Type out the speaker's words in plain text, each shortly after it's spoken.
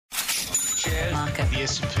shares, market, the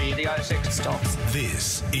S&P, the ASX stocks.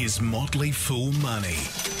 This is Motley Fool Money.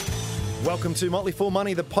 Welcome to Motley Fool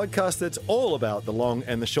Money, the podcast that's all about the long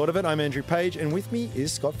and the short of it. I'm Andrew Page, and with me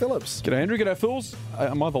is Scott Phillips. G'day, Andrew. G'day, fools.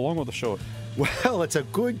 Am I the long or the short? Well, it's a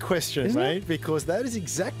good question, Isn't mate, it? because that is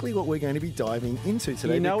exactly what we're going to be diving into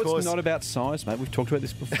today. You know, because it's not about size, mate. We've talked about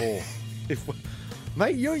this before.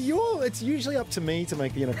 Mate, it's usually up to me to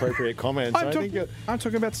make the inappropriate comments. I'm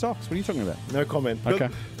talking about stocks. What are you talking about? No comment. Okay.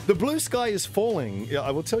 The blue sky is falling. Yeah, I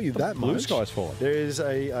will tell you that much. Blue sky is falling. There is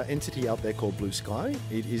a entity out there called Blue Sky.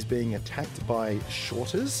 It is being attacked by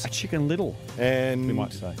shorters. A Chicken Little. And we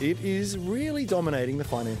might say. It is really dominating the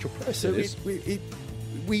financial press. So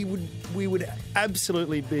we would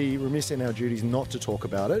absolutely be remiss in our duties not to talk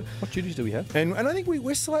about it. What duties do we have? And I think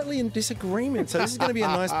we're slightly in disagreement. So this is going to be a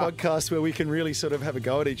nice podcast where we can really sort of have a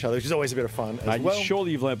go at each other, which is always a bit of fun as well.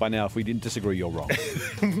 Surely you've learned by now if we didn't disagree, you're wrong.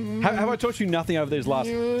 have I taught you nothing over these last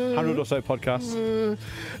 100 or so podcasts?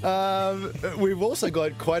 We've also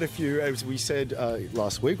got quite a few, as we said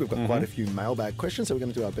last week, we've got quite a few mailbag questions, so we're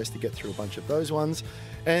going to do our best to get through a bunch of those ones.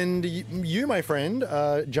 And you, my friend,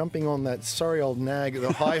 jumping on that sorry old nag,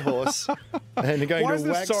 the high horse, and going Why to is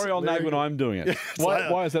this wax. sorry old nag when I'm doing it?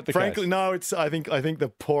 Why is that the frankly, case? no. It's I think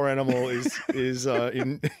the poor animal is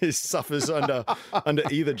suffers under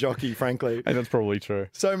either jockey. Frankly, And that's probably true.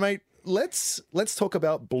 so mate. Let's talk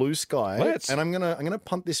about Blue Sky. And I'm gonna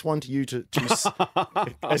punt this one to you to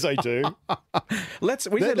as I do. Let's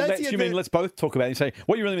both talk about it and say,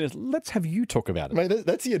 what you really mean is, let's have you talk about it. Mate,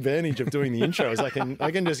 that's the advantage of doing the intros. I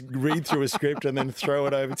can just read through a script and then throw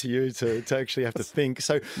it over to you to actually have to think.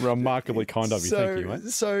 So Remarkably kind of you, thank you, mate.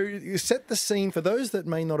 So you set the scene for those that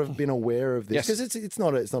may not have been aware of this, Yes. because it's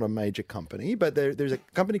not a major company, but there's a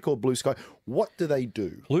company called Blue Sky. What do they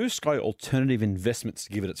do? Blue Sky Alternative Investments, to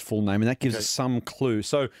give it its full name, and that gives us some clue.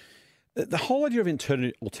 So the whole idea of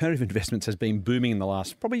alternative investments has been booming in the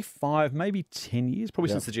last probably 5, maybe 10 years, probably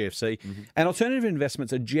since the GFC. And alternative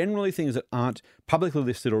investments are generally things that aren't publicly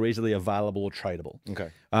listed or easily available or tradable. Okay.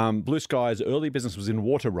 Blue Sky's early business was in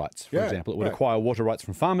water rights, for example. It would acquire water rights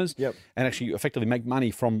from farmers and actually effectively make money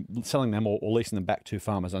from selling them or leasing them back to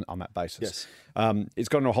farmers on that basis. Yes. It's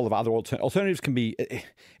got a whole lot of other alternatives. Can be,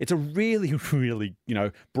 it's a really, really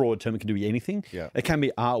broad term. It can be anything. Yeah. It can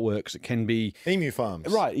be artworks. It can be Emu farms.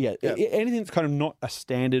 right. Yeah. Anything that's kind of not a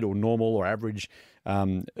standard or normal or average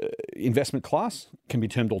investment class can be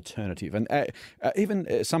termed alternative. And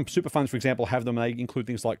even some super funds, for example, have them. They include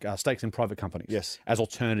things like stakes in private companies as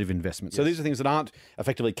alternative investments. So these are things that aren't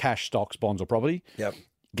effectively cash, stocks, bonds, or property.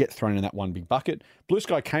 Get thrown in that one big bucket. Blue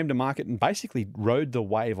Sky came to market and basically rode the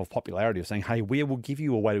wave of popularity of saying, hey, we will give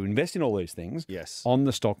you a way to invest in all these things on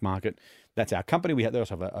the stock market. That's our company. They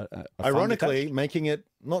also have a fund Ironically, attached. making it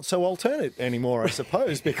not so alternate anymore, I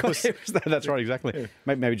suppose, because that's right, exactly.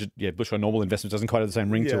 Maybe just Blue Sky normal investments doesn't quite have the same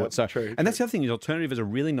ring to it. So, true. And that's the other thing is alternative is a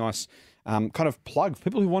really nice kind of plug for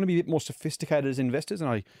people who want to be a bit more sophisticated as investors. And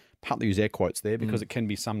I partly use air quotes there because it can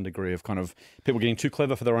be some degree of kind of people getting too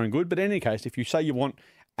clever for their own good. But in any case, if you say you want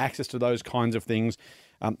access to those kinds of things,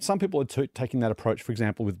 some people are taking that approach, for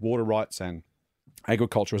example, with water rights and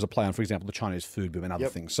agriculture as a play on, for example, the Chinese food boom and other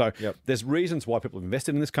things. So there's reasons why people have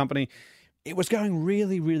invested in this company. It was going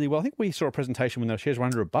really, really well. I think we saw a presentation when their shares were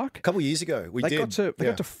under $1. a couple of years ago They got to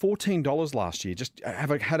 $14 last year. Just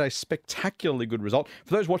had a spectacularly good result.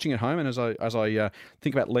 For those watching at home, and as I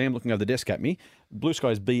think about Liam looking over the desk at me, Blue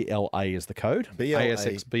Sky's BLA is the code. BLA.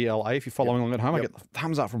 ASX BLA. If you're following along at home, I get the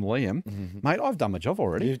thumbs up from Liam. Mate, I've done my job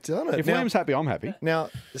already. You've done it. If Liam's happy, I'm happy. Now,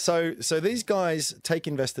 so these guys take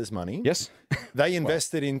investors' money. Yes. They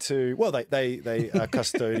invested into, they are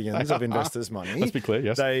custodians of investors' money. Let's be clear,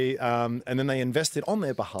 yes. They and then they invested on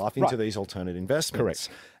their behalf into these alternate investments. Correct.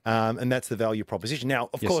 And that's the value proposition. Now,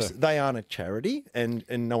 of course, they aren't a charity, and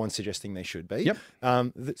no one's suggesting they should be.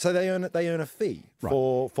 So they earn a fee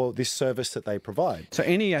for this service that they provide. So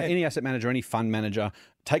any asset manager, any fund manager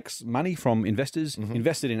takes money from investors,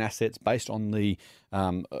 invested in assets based on the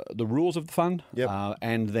rules of the fund,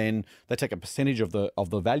 and then they take a percentage of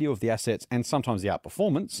the value of the assets and sometimes the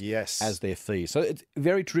outperformance as their fee. So it's a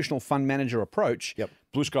very traditional fund manager approach.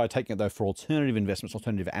 Blue Sky taking it though for alternative investments,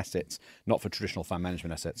 alternative assets, not for traditional fund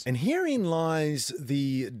management assets. And herein lies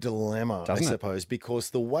the dilemma, I suppose,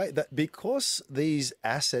 because because these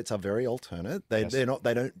assets are very alternate, they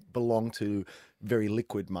don't belong to very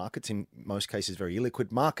liquid markets, in most cases very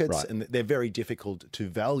illiquid markets, and they're very difficult to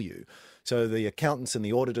value. So the accountants and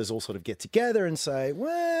the auditors all sort of get together and say,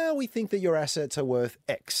 well, we think that your assets are worth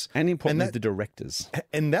X. And importantly, the directors.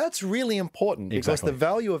 And that's really important because Exactly. the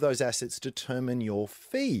value of those assets determine your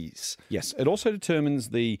fees. Yes, it also determines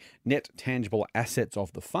the net tangible assets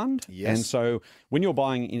of the fund. Yes. And so when you're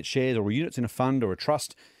buying in shares or units in a fund or a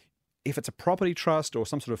trust, if it's a property trust or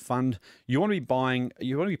some sort of fund, you want to be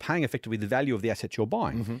paying effectively the value of the assets you're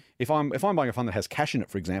buying. Mm-hmm. If I'm buying a fund that has cash in it,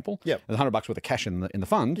 for example, Yep. there's $100 worth of cash in the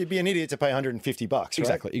fund. You'd be an idiot to pay $150, right?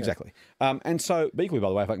 Exactly. And so, but equally, by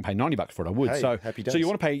the way, if I can pay $90 for it, I would. Hey, so, happy so days. you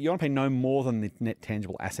want to pay no more than the net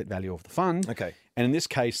tangible asset value of the fund. Okay. And in this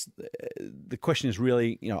case, the question is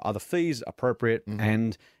really, are the fees appropriate, Mm-hmm.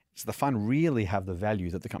 and does the fund really have the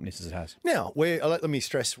value that the company says it has? Now, let me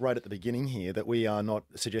stress right at the beginning here that we are not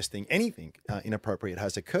suggesting anything inappropriate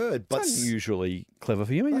has occurred. But It's unusually clever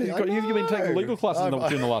for you. I You've been taking know. legal classes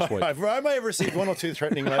during the last week. I may have received one or two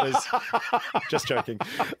threatening letters. Just joking.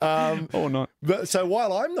 Or not. But so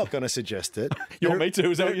while I'm not going to suggest it, You want me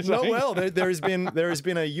to? Is that what you're saying? Well, there has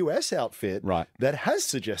been a US outfit Right. that has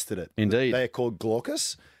suggested it. Indeed. They are called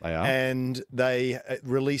Glaucus. They are. And they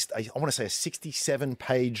released I want to say a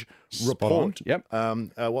 67-page report. on.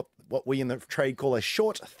 Yep. What we in the trade call a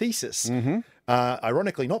short thesis. Mm-hmm.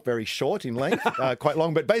 Ironically, not very short in length, quite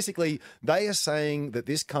long. But basically, they are saying that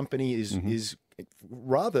this company Mm-hmm. is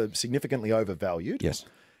rather significantly overvalued. Yes.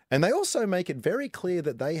 And they also make it very clear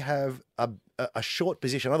that they have a short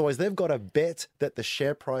position. Otherwise, they've got a bet that the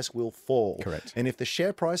share price will fall. Correct. And if the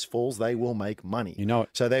share price falls, they will make money. You know it.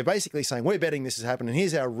 So they're basically saying, we're betting this is happening.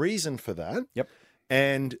 Here's our reason for that. Yep.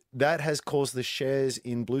 And that has caused the shares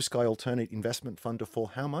in Blue Sky Alternate Investment Fund to fall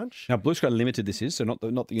how much? Now, Blue Sky Limited this is, so not the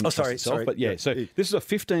unit trust itself, but yeah. So this is a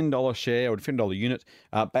 $15 share or $15 unit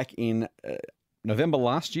back in November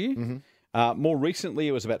last year. Mm-hmm. More recently,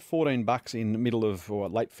 it was about $14 in the middle of or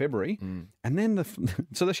late February, and then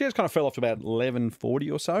so the shares kind of fell off to about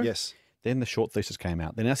 $11.40 or so. Yes. Then the short thesis came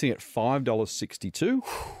out. They're now sitting at $5.62.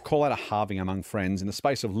 Call that a halving among friends in the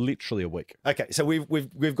space of literally a week. Okay, so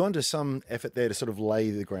we've gone to some effort there to sort of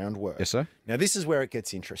lay the groundwork. Yes, sir. Now this is where it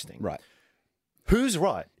gets interesting. Right. Who's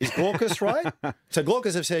right? Is Glaucus right? So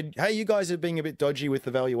Glaucus have said, hey, you guys are being a bit dodgy with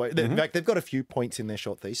the valuation. In fact, they've got a few points in their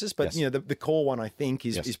short thesis, but Yes. the core one I think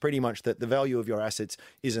is Yes. is pretty much that the value of your assets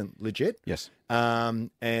isn't legit. Yes.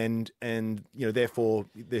 And therefore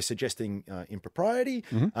they're suggesting impropriety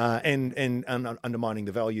and undermining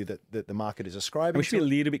the value that the market is ascribing. We should be a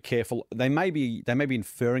little bit careful. They may be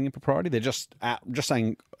inferring impropriety. They're just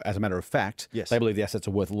saying, as a matter of fact, Yes. they believe the assets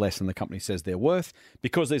are worth less than the company says they're worth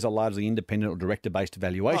because these are largely independent or director-based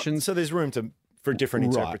valuations. So there's room for different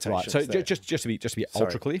interpretations. Right. So there. just to be Sorry.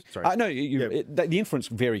 ultra clear. Sorry. No, the inference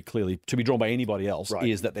very clearly to be drawn by anybody else Right.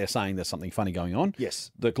 is that they're saying there's something funny going on. Yes.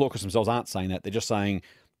 The Glaucus themselves aren't saying that. They're just saying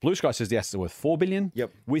Blue Sky says the assets are worth $4 billion. Yep.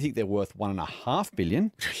 We think they're worth $1.5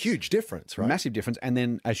 billion. Huge difference, right? Massive difference. And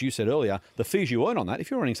then, as you said earlier, the fees you earn on that, if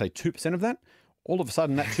you're earning, say, 2% of that, all of a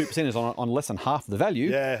sudden that 2% is on less than half the value.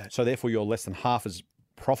 Yeah. So therefore, you're less than half as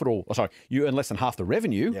profitable. Oh, sorry, you earn less than half the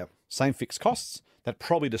revenue. Yep. Same fixed costs. That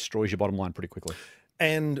probably destroys your bottom line pretty quickly.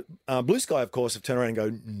 And Blue Sky, of course, have turned around and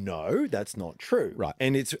go, no, that's not true. Right.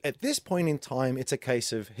 And it's at this point in time, it's a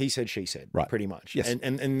case of he said, she said, Right. pretty much. Yes.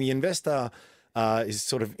 And the investor is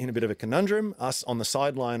sort of in a bit of a conundrum. Us on the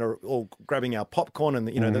sideline are all grabbing our popcorn, and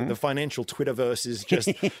the financial Twitterverse is just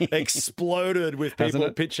exploded with Hasn't people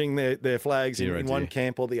it? pitching their flags Dear, in oh one dear.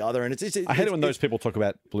 camp or the other. And I hate it when those people talk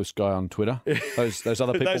about Blue Sky on Twitter. Those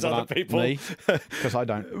other people Those that other aren't people. me, because I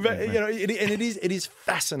don't. But it is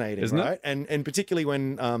fascinating, Isn't it? right? And particularly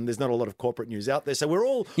when there's not a lot of corporate news out there, so we're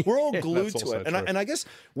all glued that's to also it. true. And I guess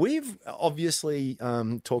we've obviously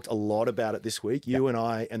talked a lot about it this week, you and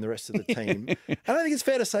I and the rest of the team. And I think it's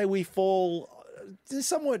fair to say we fall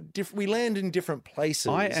somewhat different. We land in different places.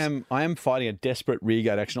 I am fighting a desperate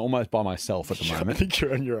rearguard action almost by myself at the I moment. think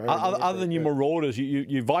you're on your own. Other than you marauders,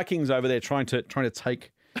 you Vikings over there trying to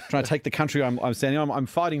take the country I'm standing on. I'm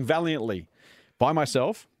fighting valiantly by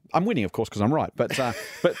myself. I'm winning, of course, because I'm right. But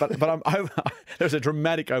there's a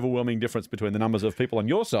dramatic, overwhelming difference between the numbers of people on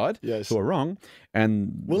your side who are wrong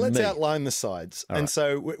and Well, let's me. outline the sides. All and right.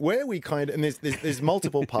 so where we there's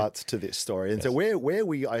multiple parts to this story. And so where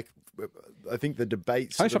I think the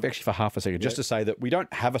debate. Can I stop you actually for half a second, just to say that we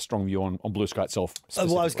don't have a strong view on Blue Sky itself.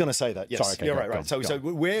 Well, I was going to say that. Yes, Sorry, okay, you're go right. on, Right. So go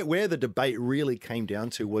on. where the debate really came down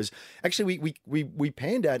to was actually we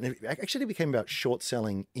panned out, and it actually became about short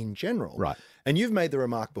selling in general. Right. And you've made the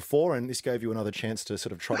remark before, and this gave you another chance to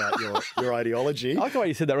sort of trot out your ideology. I like the way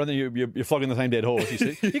you said that rather than you're flogging the same dead horse. You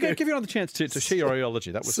said you give you another chance to share your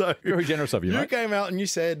ideology. That was very generous of you, You mate. came out and you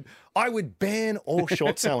said I would ban all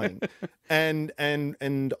short selling, and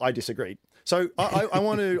I disagreed. So I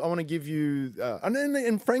want to give you,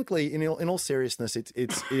 and frankly, in all seriousness, it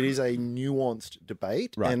is a nuanced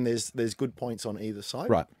debate, Right. and there's good points on either side.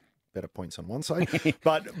 Right. Better points on one side,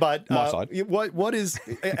 but My side. What is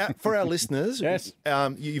for our listeners? Yes.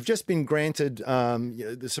 You've just been granted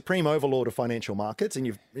the supreme overlord of financial markets,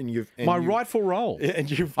 and My rightful role. and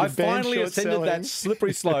you've I banned finally short ascended selling. that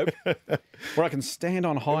slippery slope where I can stand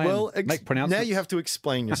on high and make pronouncements. now you have to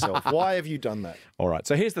explain yourself. Why have you done that? All right.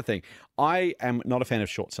 So here's the thing. I am not a fan of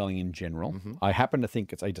short selling in general. I happen to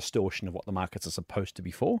think it's a distortion of what the markets are supposed to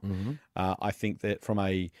be for. I think that from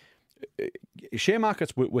a share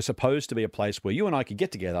markets were supposed to be a place where you and I could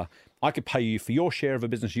get together. I could pay you for your share of a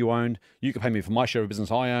business you owned. You could pay me for my share of a business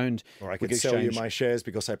I owned. Or I could sell you my shares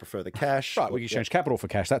because I prefer the cash. Right, we can exchange capital for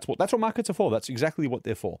cash. That's what markets are for. That's exactly what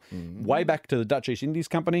they're for. Way back to the Dutch East Indies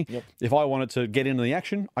Company, if I wanted to get into the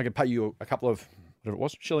action, I could pay you a couple of, whatever it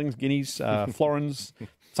was, shillings, guineas, florins,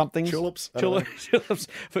 something. Tulips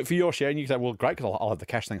for your share. And you say, well, great, because I'll have the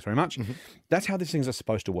cash, thanks very much. That's how these things are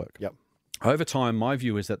supposed to work. Yep. Over time, my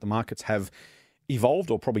view is that the markets have evolved,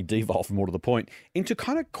 or probably devolved more to the point, into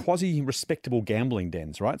kind of quasi-respectable gambling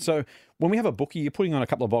dens, right? So when we have a bookie, you're putting on a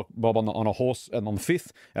couple of bob on a horse and on the 5th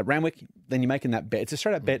at Randwick, then you're making that bet. It's a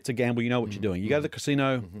straight-up bet to gamble. You know what you're doing. You go to the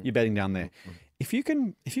casino, you're betting down there. If you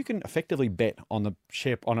can effectively bet on a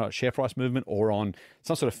share price movement or on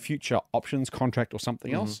some sort of future options contract or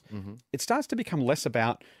something else, it starts to become less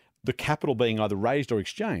about the capital being either raised or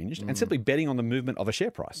exchanged and simply betting on the movement of a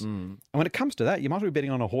share price. And when it comes to that, you might as well be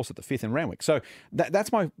betting on a horse at the 5th in Randwick. So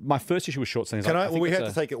that's my first issue with short selling. We have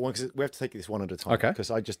to take it one, because we have to take this one at a time. Okay.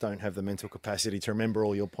 Because I just don't have the mental capacity to remember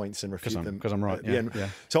all your points and refute them. Because I'm right. Yeah.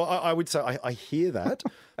 So I would say I hear that.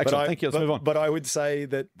 Excellent. Thank you. Let's move on. But I would say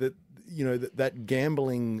that that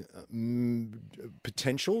gambling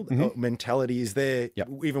potential mentality is there,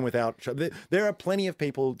 even without. There are plenty of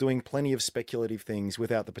people doing plenty of speculative things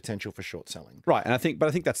without the potential for short selling. Right, and I think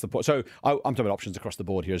that's the point. So I'm talking about options across the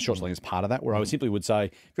board here. Short selling is part of that. Where I simply would say,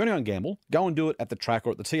 if you're going to gamble, go and do it at the track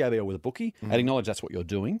or at the TAB or with a bookie, and acknowledge that's what you're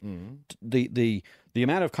doing. The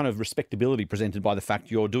amount of kind of respectability presented by the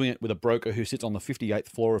fact you're doing it with a broker who sits on the 58th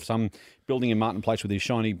floor of some building in Martin Place with his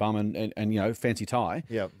shiny bum and fancy tie,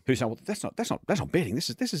 who's saying, well, that's not betting. This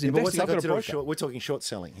is investing. I've got a broker. We're talking short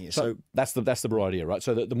selling here. So that's the broad idea, right?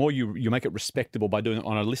 So the more you make it respectable by doing it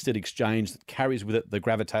on a listed exchange that carries with it the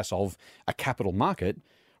gravitas of a capital market,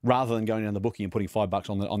 rather than going down the bookie and putting $5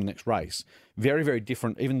 on the next race. Very, very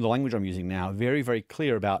different. Even the language I'm using now, very, very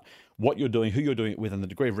clear about what you're doing, who you're doing it with, and the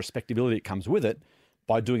degree of respectability that comes with it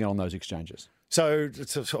by doing it on those exchanges. So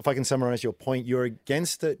if I can summarize your point, you're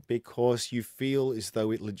against it because you feel as though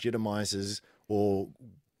it legitimizes or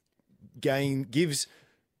gives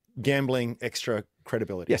gambling extra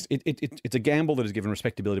credibility. Yes, it's a gamble that is given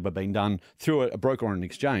respectability by being done through a broker or an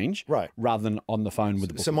exchange, right, rather than on the phone with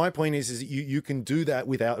the bookie. So my point is you can do that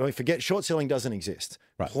without. Forget short selling doesn't exist.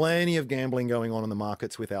 Right. Plenty of gambling going on in the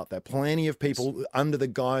markets without that. Plenty of people under the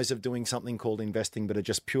guise of doing something called investing, but are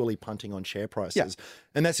just purely punting on share prices. Yeah.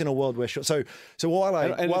 And that's in a world where so while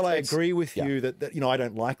I agree with you that I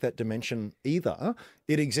don't like that dimension either,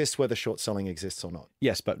 it exists whether short selling exists or not.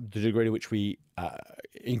 Yes, but the degree to which we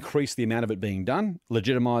increase the amount of it being done,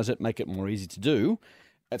 legitimize it, make it more easy to do,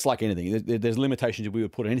 it's like anything. There's limitations if we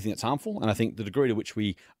would put on anything that's harmful. And I think the degree to which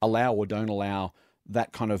we allow or don't allow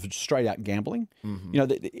that kind of straight out gambling,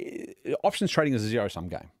 the options trading is a zero sum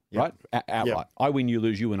game, right? Outright. Yep. I win, you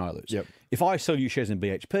lose, you win, I lose. Yep. If I sell you shares in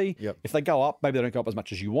BHP, if they go up, maybe they don't go up as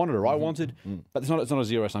much as you wanted or I wanted, but it's not a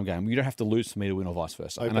zero sum game. You don't have to lose for me to win or vice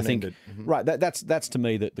versa. And I think, right, that's to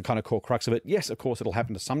me the kind of core crux of it. Yes, of course, it'll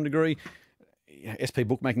happen to some degree. SP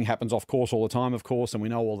bookmaking happens off course all the time, of course, and we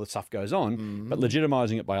know all the stuff goes on, but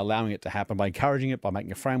legitimizing it by allowing it to happen, by encouraging it, by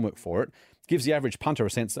making a framework for it, gives the average punter a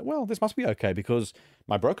sense that, well, this must be okay because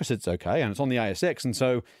my broker said it's okay and it's on the ASX. And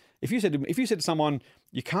so if you said to someone,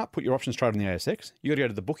 you can't put your options trade on the ASX, you got to go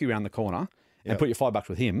to the bookie around the corner and put your $5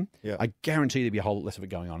 with him, I guarantee there'd be a whole lot less of it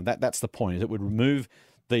going on. That's the point, is it would remove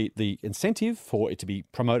the incentive for it to be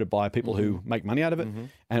promoted by people who make money out of it, and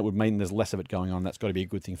it would mean there's less of it going on. That's got to be a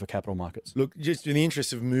good thing for capital markets. Look, just in the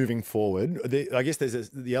interest of moving forward, I guess there's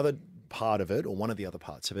the other part of it, or one of the other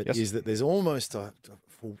parts of it, is that there's almost a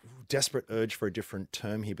desperate urge for a different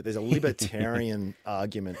term here, but there's a libertarian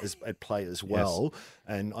argument at play as well. Yes.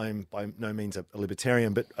 And I'm by no means a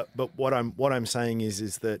libertarian, but what I'm saying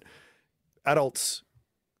is that adults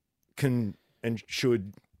can and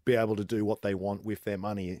should be able to do what they want with their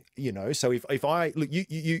money, you know. So if I look,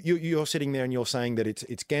 you're sitting there and you're saying that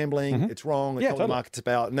it's gambling, it's wrong, it's not what the market's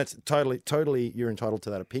about, and that's totally you're entitled to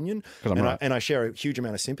that opinion. And I share a huge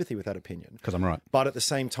amount of sympathy with that opinion. Because I'm right. But at the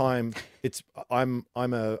same time, I'm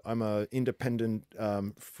a independent,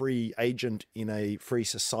 free agent in a free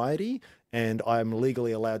society, and I'm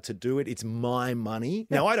legally allowed to do it. It's my money.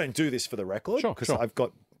 Now I don't do this for the record because I've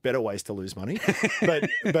got better ways to lose money, but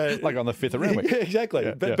like on the fifth of round.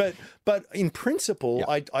 Exactly. But in principle,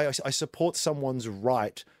 I support someone's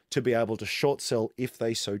right to be able to short sell if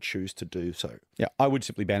they so choose to do so. Yeah, I would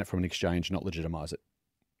simply ban it from an exchange, not legitimize it.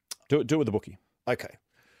 Do it with the bookie. Okay.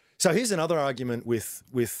 So here's another argument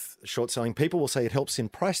with short selling. People will say it helps in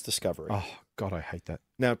price discovery. Oh God, I hate that.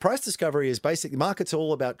 Now, price discovery is basically, market's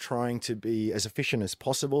all about trying to be as efficient as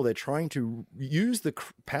possible. They're trying to use the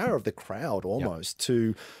power of the crowd almost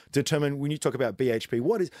to determine, when you talk about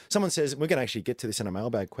BHP, someone says, we're going to actually get to this in a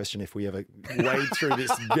mailbag question if we ever wade through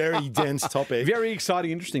this very dense topic. Very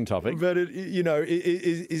exciting, interesting topic. But,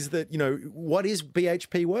 is that, what is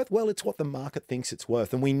BHP worth? Well, it's what the market thinks it's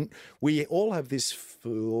worth. And we all have this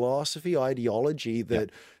philosophy, ideology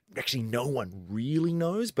that actually no one really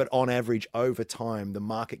knows, but on average over time the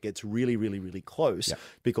market gets really, really, really close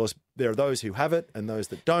because there are those who have it and those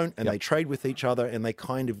that don't, and they trade with each other, and they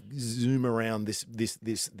kind of zoom around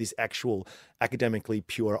this actual academically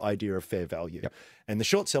pure idea of fair value. And the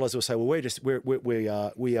short sellers will say, well,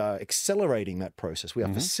 we are accelerating that process. We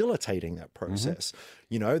are facilitating that process.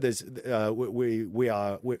 There's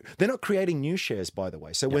they're not creating new shares, by the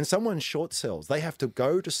way. So when someone short sells, they have to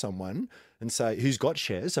go to someone and say, who's got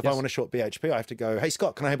shares. So if I want to short BHP, I have to go, hey,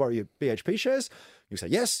 Scott, can I borrow your BHP shares? You say,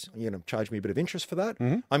 yes. You're going to charge me a bit of interest for that.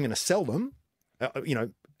 I'm going to sell them,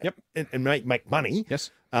 and make money. Yes.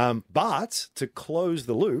 But to close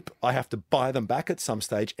the loop, I have to buy them back at some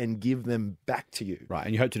stage and give them back to you. Right.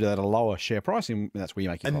 And you hope to do that at a lower share price, and that's where you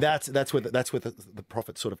make your profit. And that's where the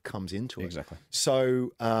profit sort of comes into it. Exactly.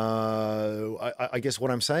 So I guess what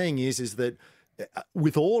I'm saying is that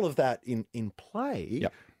with all of that in play,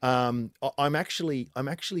 I'm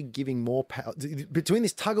actually giving more power between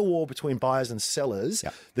this tug of war between buyers and sellers.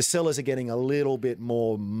 The sellers are getting a little bit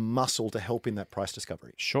more muscle to help in that price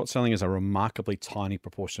discovery. Short selling is a remarkably tiny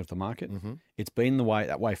proportion of the market. It's been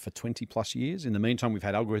that way for 20 plus years. In the meantime, we've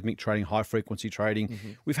had algorithmic trading, high frequency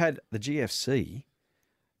trading. We've had the GFC.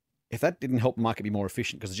 If that didn't help the market be more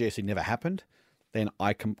efficient because the GFC never happened, then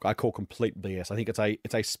I call complete BS. I think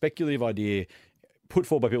it's a speculative idea put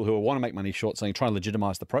forward by people who want to make money short selling, try and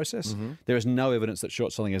legitimize the process. There is no evidence that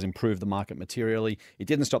short selling has improved the market materially. It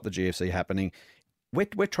didn't stop the GFC happening. We're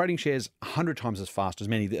trading shares 100 times as fast as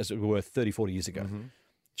we were 30, 40 years ago.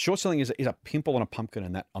 Short selling is a pimple on a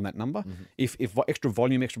pumpkin on that number. If extra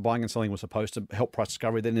volume, extra buying and selling was supposed to help price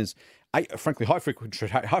discovery, then frankly, high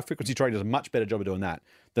frequency trade does a much better job of doing that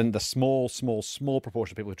than the small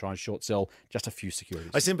proportion of people who try and short sell just a few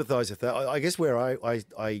securities. I sympathise with that. I guess where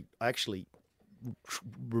I actually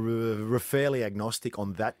we're fairly agnostic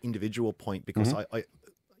on that individual point because I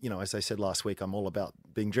as I said last week, I'm all about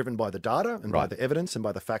being driven by the data and by the evidence and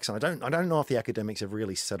by the facts. And I don't know if the academics have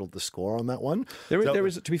really settled the score on that one. There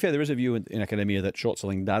is, to be fair, there is a view in academia that short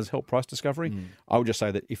selling does help price discovery. I would just say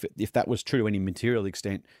that if that was true to any material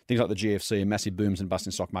extent, things like the GFC and massive booms and busts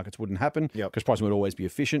in stock markets wouldn't happen because pricing would always be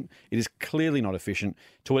efficient. It is clearly not efficient.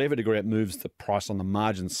 To whatever degree it moves the price on the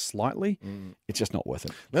margins slightly, it's just not worth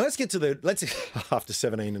it. Now after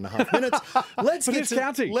 17 and a half minutes, let's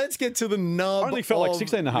get to the nub. I only felt like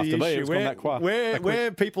 16 and a half to me. It's gone that quick. Where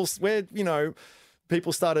people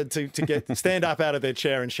started to stand up out of their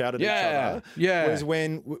chair and shout at each other. Was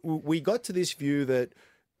when we got to this view that,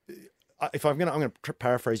 if I'm going to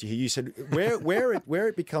paraphrase you here, you said where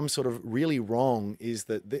it becomes sort of really wrong is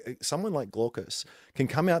that someone like Glaucus can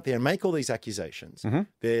come out there and make all these accusations.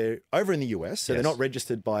 They're over in the US, so they're not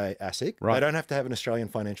registered by ASIC. They don't have to have an Australian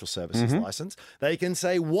financial services license. They can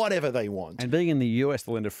say whatever they want. And being in the US,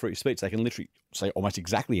 the land of free speech, they can literally say almost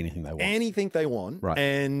exactly anything they want. Anything they want. Right.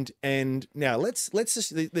 And now let's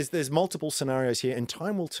just, there's multiple scenarios here, and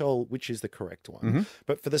time will tell which is the correct one.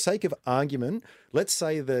 But for the sake of argument, let's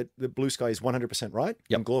say that the Blue Sky is 100% right,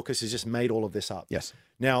 and Glaucus has just made all of this up. Yes.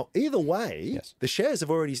 Now, either way, the shares have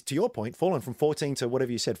already, to your point, fallen from 14 to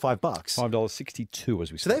whatever you said, $5. $5.62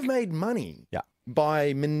 as we said. So they've made money.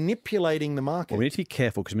 By manipulating the market. Well, we need to be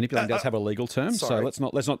careful because manipulating does have a legal term. Sorry. So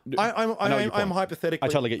let's not. I'm hypothetical. I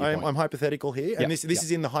totally get your point. I'm hypothetical here, and this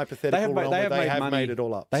is in the hypothetical realm. They have made it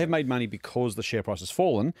all up. They have made money because the share price has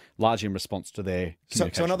fallen, largely in response to their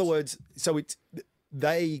communications. So in other words,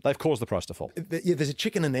 They've caused the price to fall. Yeah, there's a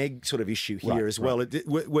chicken and egg sort of issue here as well. Did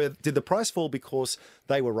the price fall because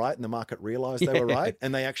they were right and the market realised they were right,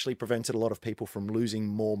 and they actually prevented a lot of people from losing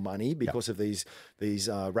more money because of these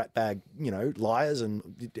rat bag, liars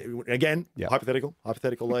and again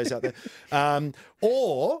hypothetical lawyers out there,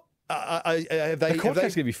 or the court case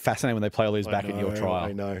is going to be fascinating when they play all these back in your trial.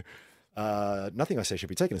 I know. Nothing I say should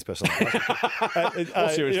be taken as personal.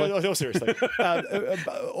 Seriously. Seriously.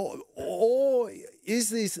 Or is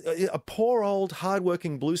this a poor old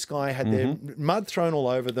hardworking Blue Sky had their mud thrown all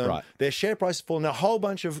over them? Right. Their share price has fallen. A whole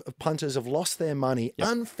bunch of punters have lost their money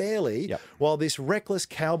unfairly, while this reckless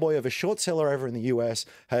cowboy of a short seller over in the US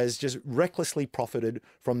has just recklessly profited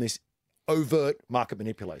from this overt market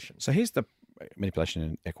manipulation. So here's the manipulation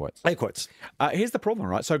in air quotes. Air quotes. Here's the problem,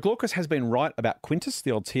 right? So Glaucus has been right about Quintus,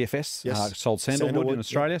 the old TFS, sold sandalwood in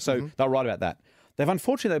Australia. So they're right about that.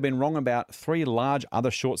 They've been wrong about 3 large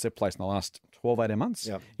other shorts they've placed in the last 12, 18 months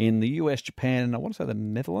in the US, Japan, and I want to say the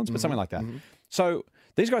Netherlands, but something like that. So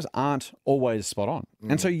these guys aren't always spot on.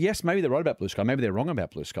 And so, yes, maybe they're right about Blue Sky. Maybe they're wrong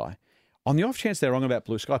about Blue Sky. On the off chance they're wrong about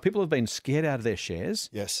Blue Sky, people have been scared out of their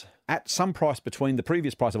shares at some price between the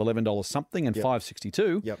previous price of $11 something and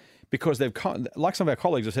 $5.62 because they've, like some of our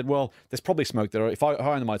colleagues have said, well, there's probably smoke there. If I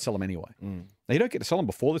own them, I'd sell them anyway. Now, you don't get to sell them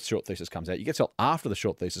before the short thesis comes out. You get to sell after the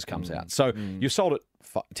short thesis comes out. So you've sold at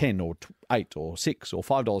 10 or 8 or 6 or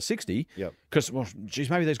 $5.60 because, well,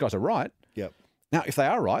 geez, maybe these guys are right. Now, if they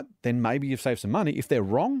are right, then maybe you've saved some money. If they're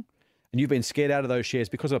wrong, and you've been scared out of those shares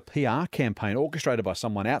because of a PR campaign orchestrated by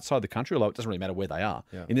someone outside the country, although it doesn't really matter where they are,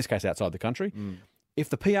 in this case outside the country, if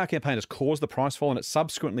the PR campaign has caused the price fall and it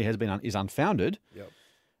subsequently is unfounded,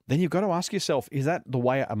 then you've got to ask yourself, is that the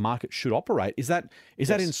way a market should operate? Is that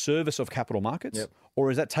in service of capital markets?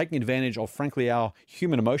 Or is that taking advantage of, frankly, our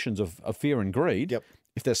human emotions of fear and greed?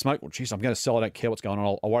 If there's smoke, well, geez, I'm going to sell, I don't care what's going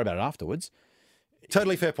on, I'll worry about it afterwards.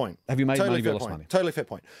 Totally fair point. Have you made totally money if you fair lost point. money? Totally fair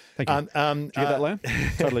point. Thank you. Did you get that,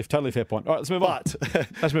 Liam? Totally fair point. All right, let's move on.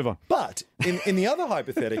 Let's move on. But in the other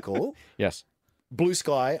hypothetical, yes, Blue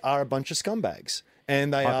Sky are a bunch of scumbags.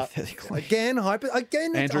 And they are again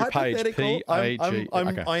Andrew hypothetical. Page, P-A-G.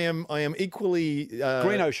 Okay. I am equally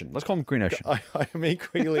Green Ocean. Let's call them Green Ocean. I am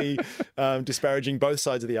equally disparaging both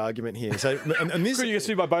sides of the argument here. So, and this you get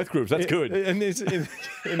sued by both groups. That's good.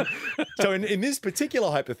 And so in this particular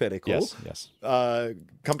hypothetical,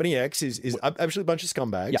 Company X is absolutely a bunch of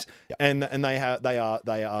scumbags, and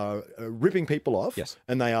they are ripping people off,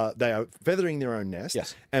 and they are feathering their own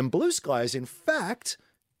nest, and Blue Sky is in fact,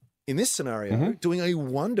 in this scenario, doing a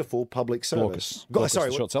wonderful public service.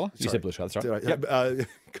 Glaucus, short seller? You said Blue Sky, that's right.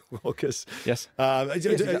 Glaucus. Yes.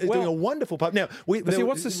 Doing a wonderful pub. Now,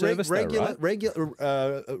 what's the service regular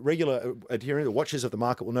adherent or watchers of the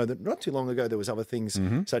market will know that not too long ago there was other things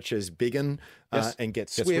such as Biggin and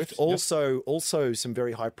Get Swift. Also some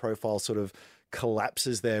very high profile sort of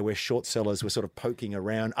collapses there where short sellers were sort of poking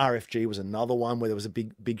around. RFG was another one where there was a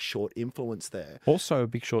big short influence there. Also a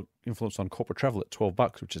big short influence on corporate travel at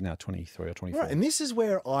 $12, which is now 23 or 24. Right, and this is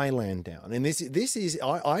where I land down. And this is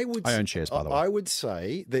I own shares, by the way. I would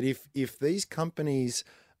say that if these companies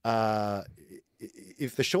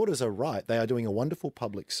if the shorters are right, they are doing a wonderful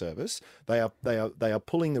public service. They are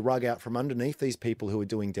pulling the rug out from underneath these people who are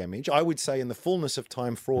doing damage. I would say in the fullness of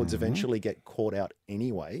time, frauds eventually get caught out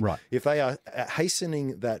anyway. Right. If they are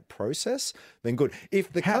hastening that process, then good.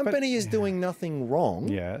 If the company is doing nothing wrong,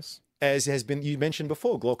 as has been you mentioned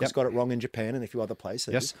before, Glaucus got it wrong in Japan and a few other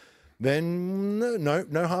places. Then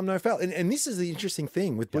no harm, no foul. And this is the interesting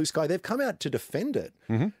thing with Blue Sky. They've come out to defend it.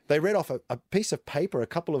 They read off a piece of paper, a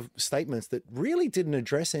couple of statements that really didn't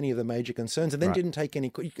address any of the major concerns, and then didn't take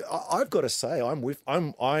any. I've got to say, I'm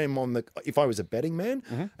on the. If I was a betting man,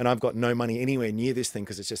 and I've got no money anywhere near this thing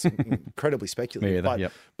because it's just incredibly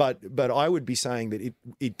speculative. But I would be saying that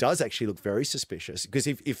it does actually look very suspicious because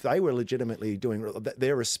if they were legitimately doing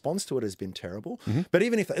their response to it has been terrible. But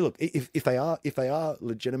even if they look, if they are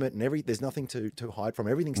legitimate and there's nothing to hide from,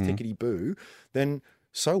 everything's tickety-boo, then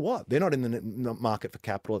so what? They're not in the market for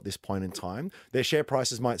capital at this point in time. Their share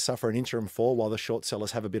prices might suffer an interim fall while the short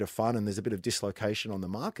sellers have a bit of fun and there's a bit of dislocation on the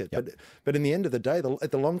market. But in the end of the day,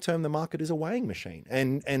 at the long term, the market is a weighing machine.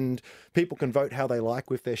 And people can vote how they like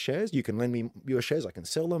with their shares. You can lend me your shares, I can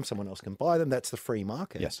sell them, someone else can buy them. That's the free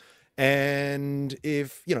market. And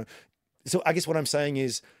so I guess what I'm saying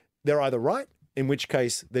is they're either right, in which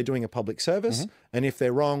case they're doing a public service, and if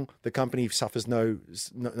they're wrong, the company suffers no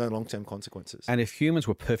long-term consequences. And if humans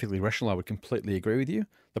were perfectly rational, I would completely agree with you.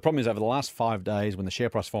 The problem is over the last 5 days when the share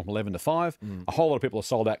price fell from 11 to 5, a whole lot of people have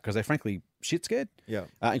sold out because they're frankly shit scared,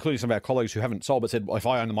 including some of our colleagues who haven't sold but said, well, if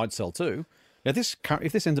I own them, I'd sell too. Now,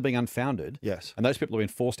 if this ends up being unfounded, Yes. and those people have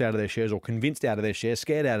been forced out of their shares or convinced out of their shares,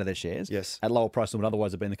 scared out of their shares, Yes. at lower price than would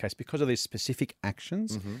otherwise have been the case because of these specific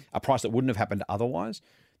actions, a price that wouldn't have happened otherwise,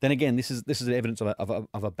 then again, this is evidence of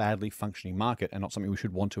a badly functioning market and not something we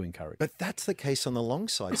should want to encourage. But that's the case on the long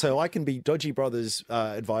side. So I can be Dodgy Brothers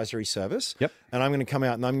advisory service, Yep. and I'm going to come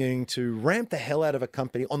out and I'm going to ramp the hell out of a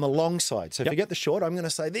company on the long side. So forget the short. I'm going to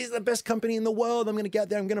say, this is the best company in the world. I'm going to get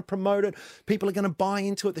there. I'm going to promote it. People are going to buy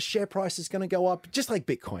into it. The share price is going to go up, just like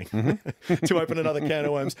Bitcoin, to open another can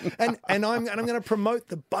of worms. And I'm going to promote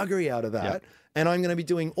the buggery out of that. Yep. And I'm going to be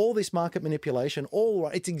doing all this market manipulation.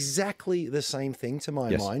 It's exactly the same thing to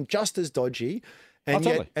my mind, just as dodgy. And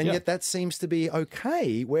yet that seems to be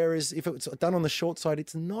okay. Whereas if it's done on the short side,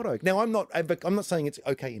 it's not okay. Now, I'm not saying it's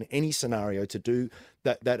okay in any scenario to do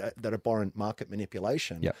that abhorrent market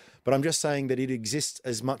manipulation. Yep. But I'm just saying that it exists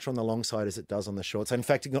as much on the long side as it does on the short side. In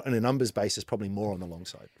fact, on a numbers basis, probably more on the long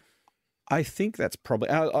side. I think that's probably.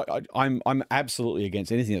 I'm absolutely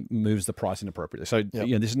against anything that moves the price inappropriately. So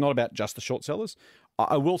this is not about just the short sellers.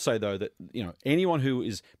 I will say though that anyone who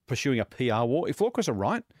is pursuing a PR war, if Lawquist are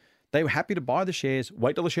right, they were happy to buy the shares,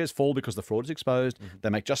 wait till the shares fall because the fraud is exposed. They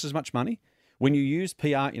make just as much money. When you use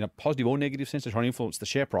PR in a positive or negative sense to try and influence the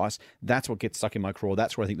share price, that's what gets stuck in my craw.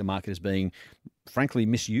 That's where I think the market is being, frankly,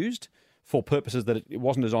 misused for purposes that it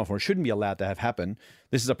wasn't designed for. It shouldn't be allowed to have happen.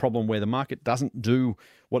 This is a problem where the market doesn't do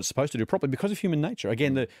what it's supposed to do properly because of human nature.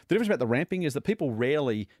 Again, the difference about the ramping is that people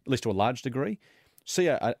rarely, at least to a large degree, see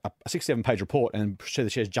a 6-7 page report and see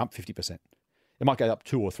the shares jump 50%. It might go up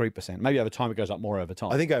 2 or 3%. Maybe over time it goes up more over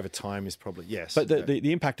time. I think over time is probably, yes. But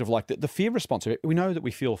the impact of the fear response of it, we know that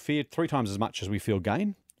we feel fear 3 times as much as we feel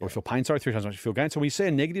gain. Or we feel pain, 3 times as much as we feel gain. So when you see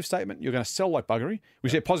a negative statement, you're going to sell like buggery. We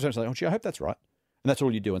see a positive statement, oh, gee, I hope that's right. And that's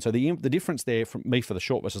all you do. And so the difference there from me for the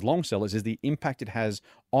short versus long sellers is the impact it has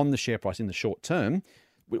on the share price in the short term.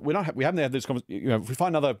 We haven't had this conversation. If we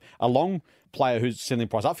find a long player who's sending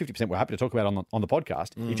the price up 50%, we're happy to talk about it on the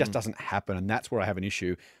podcast. It just doesn't happen, and that's where I have an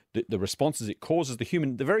issue. The responses it causes,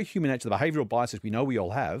 the very human nature, the behavioural biases we know we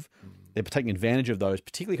all have, they're taking advantage of those,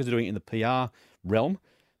 particularly because they're doing it in the PR realm,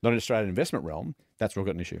 not in the Australian investment realm. That's where we've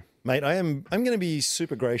got an issue. Mate, I'm going to be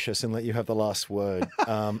super gracious and let you have the last word.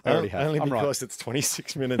 already have. Only I'm because right. It's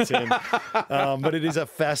 26 minutes in. But it is a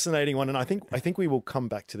fascinating one. And I think we will come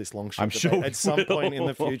back to this long shot debate at some point in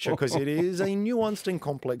the future because it is a nuanced and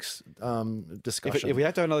complex discussion. If we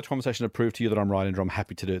have to have another conversation to prove to you that I'm right, Andrew, I'm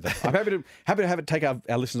happy to do that. I'm happy to have it take our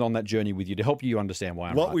listeners on that journey with you to help you understand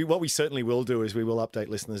why I'm right. What we certainly will do is we will update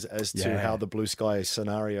listeners as to how the blue sky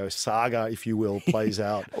scenario saga, if you will, plays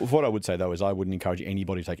out. What I would say, though, is I wouldn't encourage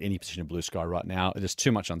anybody to take any position in blue sky right now. There's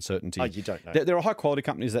too much uncertainty. Oh, you don't know. There are high-quality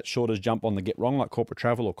companies that shorters jump on the get wrong, like Corporate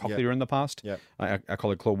Travel or Cochlear in the past. Yep. Our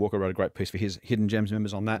colleague Claude Walker wrote a great piece for his Hidden Gems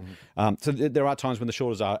members on that. So there are times when the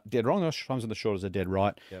shorters are dead wrong. There are times when the shorters are dead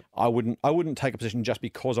right. Yep. I wouldn't take a position just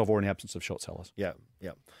because of or in the absence of short sellers. Yeah.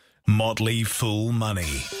 Motley Fool Money.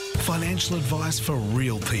 Financial advice for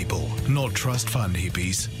real people, not trust fund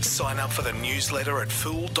hippies. Sign up for the newsletter at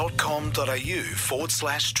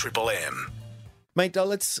fool.com.au/triple M. Mate,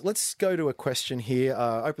 let's go to a question here.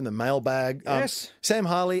 Open the mailbag. Yes. Sam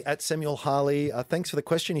Harley at Samuel Harley. Thanks for the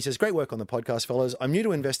question. He says, great work on the podcast, fellas. I'm new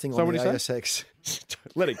to investing on the ASX.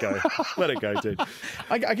 Let it go. Let it go, dude.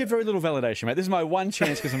 I get very little validation, mate. This is my one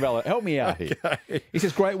chance because I'm valid. Help me out here. He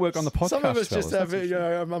says, great work on the podcast, Some of us fellas. just have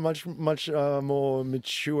a much more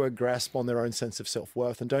mature grasp on their own sense of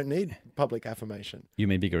self-worth and don't need public affirmation. You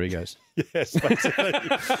mean bigger egos? Yes, basically.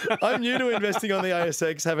 I'm new to investing on the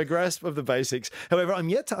ASX, have a grasp of the basics. However, I'm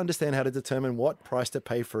yet to understand how to determine what price to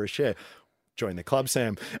pay for a share. Join the club,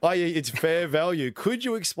 Sam. I.e., it's fair value. Could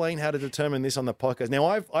you explain how to determine this on the podcast? Now,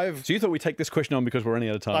 I've. So you thought we'd take this question on because we're running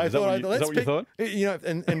out of time? Is that what you thought?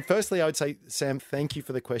 And firstly, I would say, Sam, thank you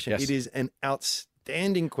for the question. Yes. It is an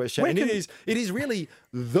outstanding question, and it is really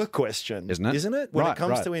the question, isn't it? Isn't it? When it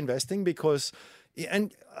comes to investing, because.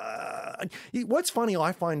 And what's funny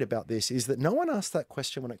I find about this is that no one asks that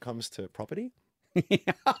question when it comes to property.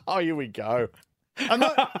 Oh, here we go. I'm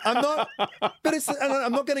not, but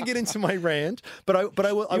I'm not going to get into my rant, but I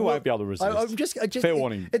will. You won't be able to resist. I'm just fair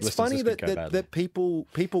warning. It's funny that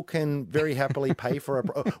people can very happily pay for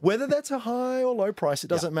whether that's a high or low price. It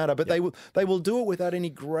doesn't matter, but they will do it without any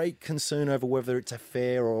great concern over whether it's a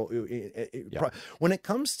fair or price. When it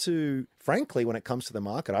comes to, frankly, when it comes to the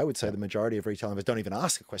market, I would say the majority of retailers don't even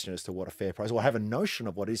ask a question as to what a fair price or have a notion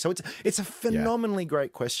of what it is. So it's a phenomenally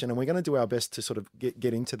great question, and we're going to do our best to sort of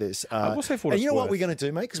get into this. I will say for what it's worth. what we're going to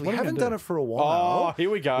do, mate? Because we haven't done it for a while. Oh, here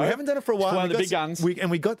we go. We haven't done it for a while. One of the big guns.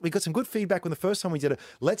 We got some good feedback when the first time we did it.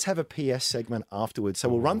 Let's have a PS segment afterwards. So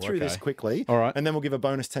we'll run through this quickly. All right. And then we'll give a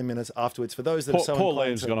bonus 10 minutes afterwards for those that are so Poor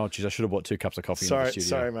inclined Liam's to- gone, oh, geez, I should have bought 2 cups of coffee in the studio.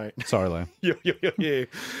 Sorry, mate. Sorry, Liam. Yeah.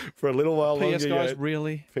 For a little while longer. PS, guys, yeah.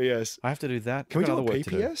 really? PS. I have to do that? Can we Got do a other work to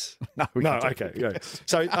do. PPS? No, we No, can't do okay. Yeah.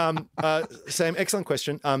 So, Sam, excellent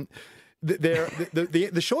question.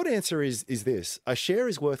 The short answer is this: a share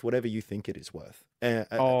is worth whatever you think it is worth.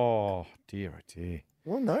 Oh, dear,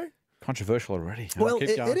 Well, no. Controversial already. Well, Keep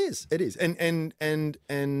it going. is, and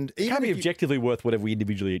even It can't be objectively worth whatever we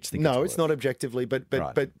individually each think. No, it's it's not objectively, but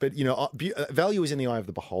you know, value is in the eye of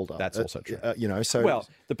the beholder. That's also true. You know, so well,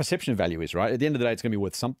 the perception of value is right. At the end of the day, it's going to be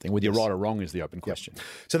worth something. Whether you're right or wrong is the open question.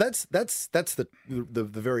 So that's the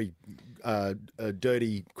very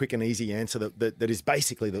dirty, quick and easy answer that is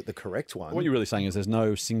basically the correct one. What you're really saying is there's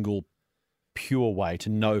no single pure way to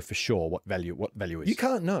know for sure what value is. You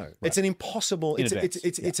can't know. Right. It's an impossible.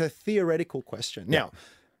 It's a theoretical question. Now,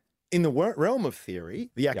 in the realm of theory,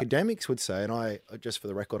 the academics would say, and I just for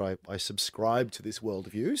the record, I subscribe to this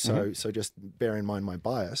worldview. So just bear in mind my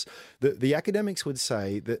bias. The academics would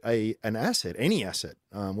say that an asset, any asset,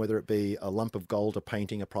 whether it be a lump of gold, a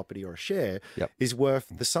painting, a property, or a share, is worth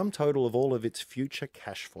the sum total of all of its future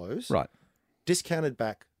cash flows, discounted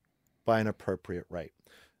back by an appropriate rate.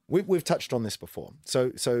 We've touched on this before.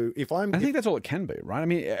 So if I think that's all it can be, right? I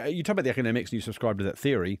mean, you talk about the academics and you subscribe to that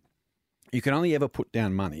theory. You can only ever put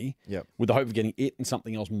down money with the hope of getting it and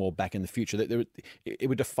something else more back in the future. It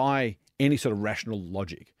would defy any sort of rational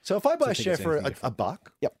logic. So if I buy a share for a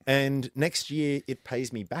buck, and next year it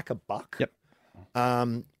pays me back a buck,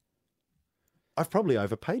 I've probably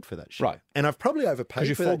overpaid for that share. Right. And I've probably overpaid for that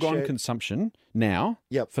share. Because you've foregone consumption now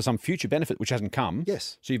for some future benefit which hasn't come.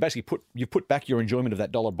 Yes. So you basically put back your enjoyment of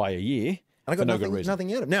that dollar by a year. And I got for no good reason.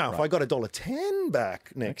 nothing out of it. Now, if I got $1.10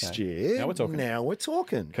 back next year, now we're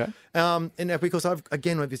talking. Okay. And now because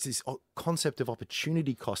there's this concept of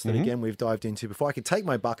opportunity cost that again we've dived into before. I could take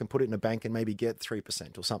my buck and put it in a bank and maybe get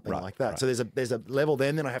 3% or something like that. Right. So there's a level there,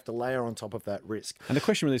 and then I have to layer on top of that risk. And the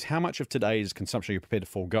question really is, how much of today's consumption are you prepared to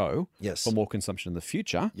forego for more consumption in the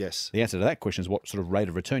future? Yes. The answer to that question is what sort of rate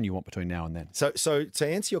of return you want between now and then. So to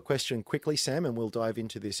answer your question quickly, Sam, and we'll dive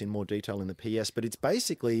into this in more detail in the PS, but it's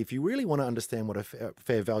basically, if you really want to understand what a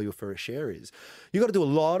fair value for a share is, you've got to do a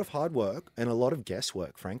lot of hard work and a lot of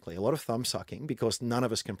guesswork, frankly, a lot of thumb sucking, because none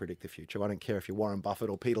of us can predict the future. I don't care if you're Warren Buffett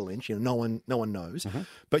or Peter Lynch, no one knows.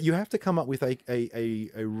 But you have to come up with a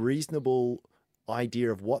reasonable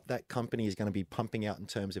idea of what that company is going to be pumping out in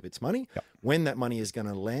terms of its money, when that money is going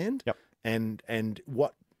to land, and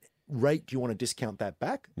what rate do you want to discount that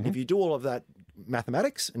back. If you do all of that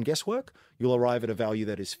mathematics and guesswork, you'll arrive at a value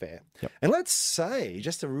that is fair. And let's say,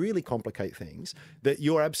 just to really complicate things, that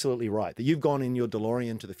you're absolutely right, that you've gone in your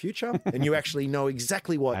DeLorean to the future and you actually know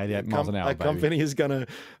exactly what a company is going to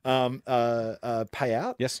pay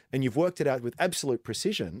out. Yes. And you've worked it out with absolute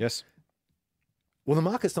precision. Yes. Well, the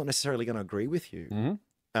market's not necessarily going to agree with you.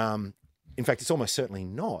 In fact, it's almost certainly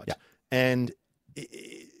not. And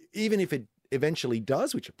even if it eventually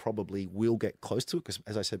does, which it probably will get close to it, because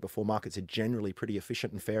as I said before, markets are generally pretty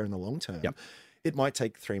efficient and fair in the long term. It might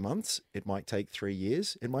take 3 months, it might take 3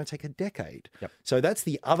 years, it might take a decade. So that's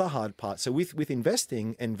the other hard part. So with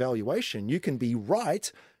investing and valuation, you can be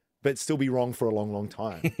right, but still be wrong for a long, long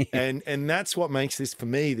time. and that's what makes this, for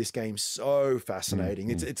me, this game so fascinating.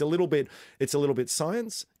 It's a little bit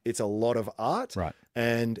science, it's a lot of art,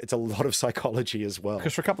 and it's a lot of psychology as well.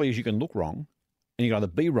 Because for a couple of years you can look wrong, and you can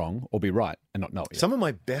either be wrong or be right and not know it yet. Some of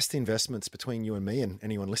my best investments between you and me and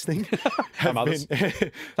anyone listening have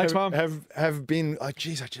been, oh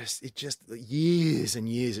geez, it just years and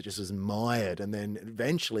years it just was mired, and then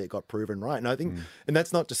eventually it got proven right. And I think, and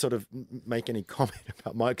that's not to sort of make any comment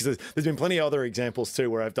about mine, because there's been plenty of other examples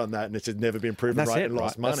too where I've done that and it's just never been proven right and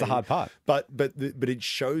lost money. That's the hard part. But it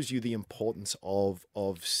shows you the importance of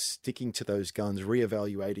sticking to those guns,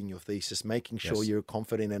 reevaluating your thesis, making sure you're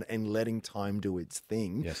confident and letting time do its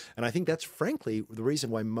thing. And I think that's frankly the reason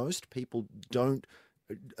why most people don't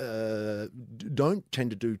tend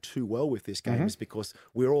to do too well with this game, is because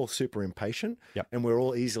we're all super impatient and we're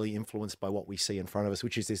all easily influenced by what we see in front of us,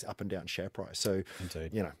 which is this up and down share price. So,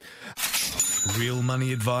 you know. Real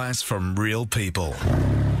money advice from real people,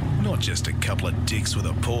 not just a couple of dicks with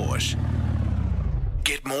a Porsche.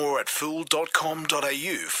 Get more at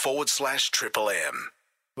fool.com.au/triple M.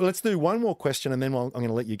 Well, let's do one more question, and then I'm going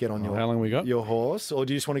to let you get on how long we got? your horse, or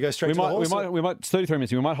do you just want to go straight to the horse? We might. It's 33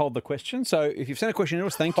 minutes. We might hold the question. So if you've sent a question to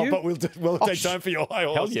us, thank you. But we'll take time for your high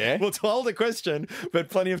horse. Hell yeah. We'll hold the question, but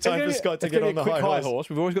plenty of time for Scott to get on the high horse.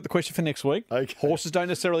 We've always got the question for next week. Okay. Horses don't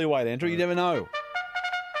necessarily wait, Andrew. You never know.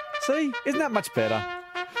 See, isn't that much better?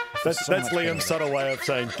 That's Liam's subtle way of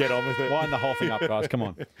saying get on with it. Wind the whole thing up, guys. Come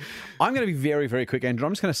on. I'm going to be very, very quick, Andrew.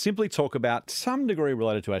 I'm just going to simply talk about some degree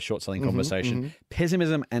related to our short selling conversation,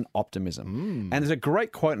 pessimism and optimism. And there's a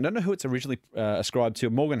great quote, I don't know who it's originally ascribed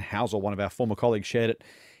to. Morgan Housel, one of our former colleagues, shared it.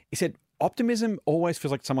 He said, optimism always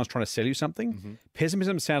feels like someone's trying to sell you something.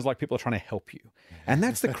 Pessimism sounds like people are trying to help you. And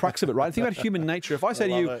that's the crux of it, right? Think about human nature. If I say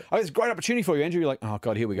to you, there's a great opportunity for you, Andrew, you're like, oh,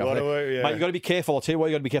 God, here we go. Mate, you got to be careful. I'll tell you what,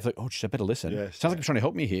 you got to be careful. Oh, geez, I better listen. Sounds like you're trying to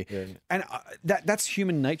help me here. Yeah. And that's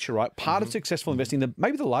human nature, right? Part of successful investing,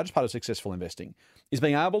 maybe the largest part of successful investing, is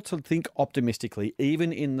being able to think optimistically,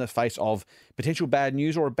 even in the face of potential bad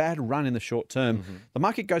news or a bad run in the short term. The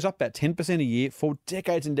market goes up about 10% a year for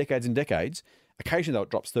decades and decades and decades. Occasionally, though, it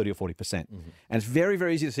drops 30 or 40%. And it's very,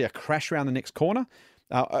 very easy to see a crash around the next corner.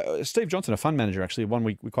 Steve Johnson, a fund manager, actually, one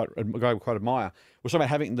a guy we quite admire, was talking about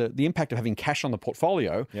having the impact of having cash on the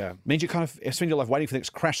portfolio. Means you kind of spend your life waiting for the next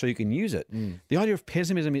crash so you can use it. The idea of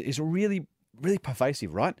pessimism is really, really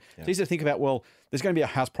pervasive, right? It's easy to think about, well, there's going to be a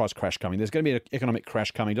house price crash coming. There's going to be an economic crash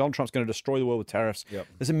coming. Donald Trump's going to destroy the world with tariffs.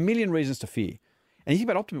 There's a million reasons to fear. And you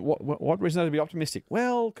think about what reason to be optimistic?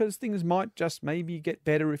 Well, because things might just maybe get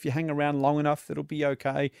better if you hang around long enough. It'll be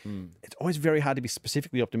okay. It's always very hard to be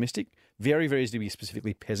specifically optimistic. Very, very easy to be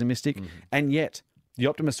specifically pessimistic. And yet, the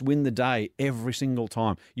optimists win the day every single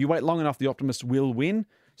time. You wait long enough, the optimists will win.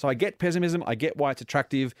 So I get pessimism. I get why it's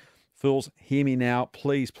attractive. Fools, hear me now.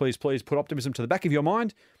 Please, please, please put optimism to the back of your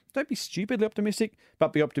mind. Don't be stupidly optimistic,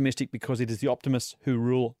 but be optimistic because it is the optimists who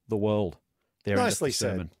rule the world. Nicely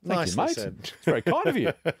said. Thank you, mate. It's very kind of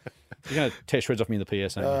you. You're going to tear shreds off me in the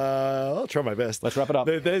PS, aren't you? I'll try my best. Let's wrap it up.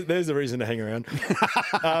 There's a reason to hang around.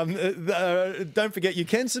 Don't forget, you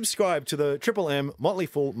can subscribe to the Triple M Motley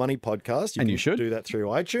Fool Money podcast. You should do that through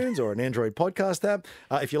iTunes or an Android podcast app.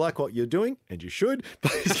 If you like what you're doing, and you should,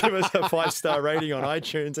 please give us a 5-star rating on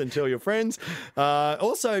iTunes and tell your friends.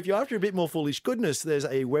 Also, if you're after a bit more foolish goodness, there's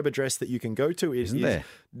a web address that you can go to. It is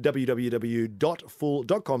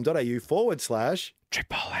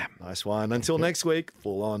www.fool.com.au/Triple M. Nice one. Until next week,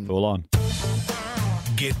 Fool on. Fool on.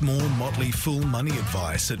 Get more Motley Fool money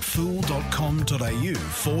advice at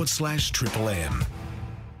fool.com.au/Triple M.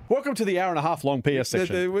 Welcome to the hour and a half long PS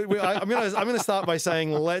section. I'm going to start by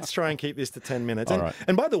saying let's try and keep this to 10 minutes.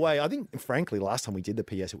 And by the way, I think, frankly, last time we did the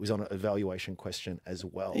PS, it was on an evaluation question as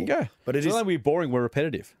well. There you go. But it is not we're boring, we're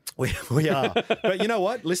repetitive. We are. But you know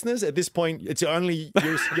what, listeners, at this point, it's only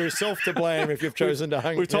yourself to blame if you've chosen to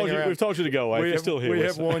hang around. We've told you to go away. You're still here. We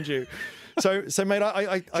have warned you. So mate, do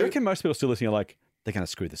you reckon most people still listening are like, they're going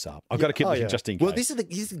to screw this up? I've got to keep this just in case. Well, this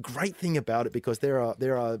is the great thing about it, because there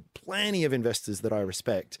are plenty of investors that I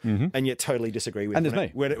respect and yet totally disagree with. And there's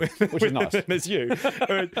me, which is nice. And there's you,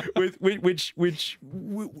 which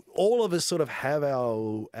all of us sort of have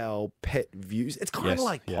our pet views. It's kind of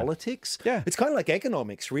like politics. Yeah, it's kind of like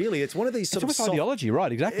economics. Really, it's one of these sort of ideology,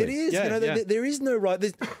 right? Exactly. It is. There is no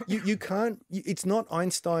right. You can't. It's not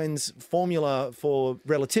Einstein's formula for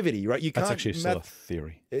relativity, right? You can't. That's actually still a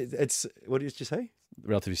theory. It's what did you say?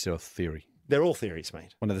 Relativity is still a theory. They're all theories,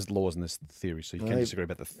 mate. Well, no, there's laws and there's theories, so you can't disagree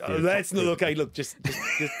about the theory. That's not okay. Look, just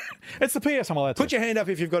it's the PS. I'm allowed to. Put your hand up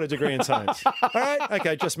if you've got a degree in science. All right,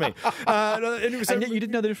 okay, just me. And yet you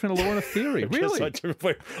didn't know the difference between a law and a theory, really?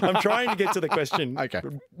 I'm trying to get to the question. Okay,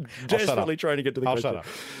 desperately trying to get to the question. Shut up.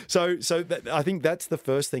 So I think that's the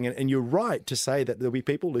first thing, and you're right to say that there'll be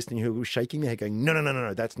people listening who are shaking their head, going,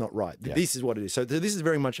 no, that's not right. Yeah. This is what it is. So this is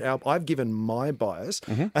very much I've given my bias.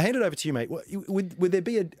 I hand it over to you, mate. Would there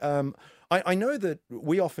be a I know that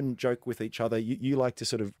we often joke with each other. You like to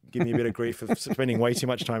sort of give me a bit of grief for spending way too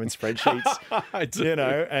much time in spreadsheets. I do. You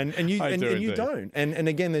know, and you don't. And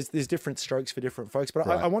again, there's different strokes for different folks. But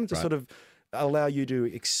I wanted to sort of allow you to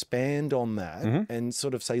expand on that and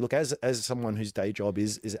sort of say, look, as someone whose day job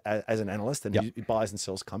is as an analyst and who buys and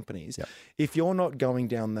sells companies, if you're not going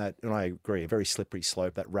down that, and I agree, a very slippery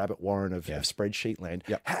slope, that rabbit warren of spreadsheet land,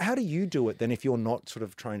 how do you do it then if you're not sort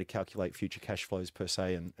of trying to calculate future cash flows per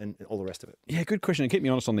se and all the rest of it? Yeah, good question. And keep me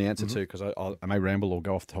honest on the answer too, because I may ramble or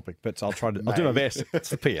go off topic, but I'll try to. I'll do my best. It's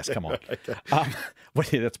the PS. Come on. Okay. Well,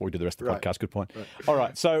 yeah, that's what we do the rest of the podcast. Good point. Right. All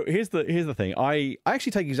right. So here's the thing. I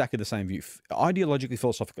actually take exactly the same view. Ideologically,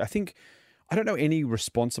 philosophically, I don't know any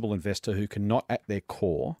responsible investor who cannot, at their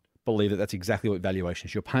core, believe that that's exactly what valuation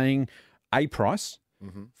is. You're paying a price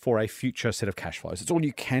for a future set of cash flows. It's all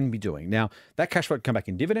you can be doing. Now, that cash flow can come back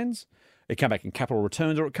in dividends. it come back in capital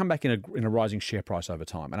returns, or it come back in a rising share price over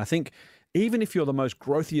time. And I think even if you're the most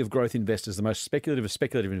growthy of growth investors, the most speculative of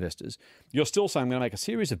speculative investors, you're still saying I'm going to make a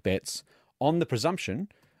series of bets on the presumption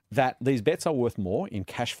that these bets are worth more in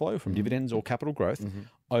cash flow from dividends or capital growth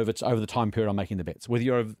over the time period I'm making the bets. Whether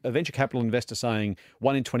you're a venture capital investor saying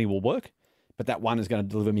 1 in 20 will work, but that one is going to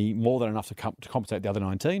deliver me more than enough to compensate the other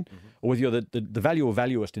 19, or whether you're the value or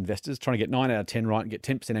valuist investors trying to get 9 out of 10 right and get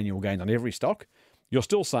 10% annual gains on every stock, you're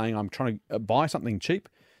still saying I'm trying to buy something cheap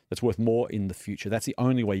that's worth more in the future. That's the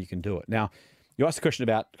only way you can do it. Now, you asked the question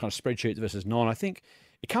about kind of spreadsheets versus non. I think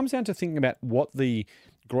it comes down to thinking about what the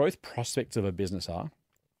growth prospects of a business are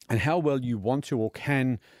and how well you want to or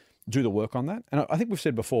can do the work on that. And I think we've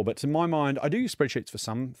said before, but to my mind, I do use spreadsheets for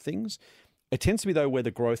some things. It tends to be, though, where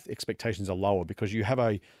the growth expectations are lower because you have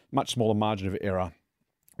a much smaller margin of error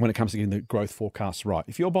when it comes to getting the growth forecasts right.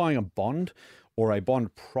 If you're buying a bond or a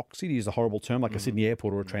bond proxy, to use a horrible term, like a Sydney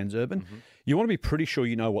Airport or a Transurban, you want to be pretty sure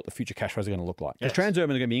you know what the future cash flows are going to look like. Because Transurban are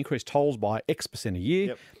going to be increased tolls by X% a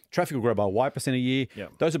year. Traffic will grow by Y% a year.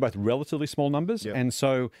 Those are both relatively small numbers. And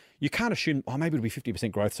so you can't assume, maybe it'll be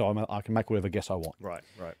 50% growth, so I can make whatever guess I want. Right.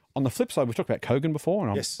 On the flip side, we've talked about Kogan before,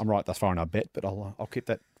 and I'm right thus far in our bet, but I'll keep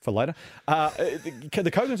that for later.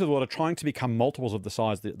 The Kogans of the world are trying to become multiples of the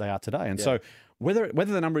size that they are today. And so whether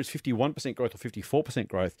the number is 51% growth or 54%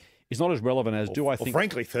 growth is not as relevant as or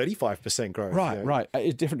frankly, 35% growth. Right.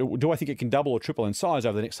 It's different. Do I think it can double or triple in size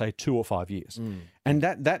over the next, say, 2 or 5 years? And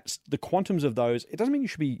that's the quantums of those. It doesn't mean you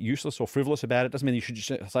should be useless or frivolous about it. It doesn't mean you should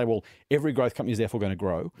just say, well, every growth company is therefore going to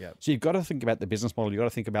grow. So you've got to think about the business model. You've got to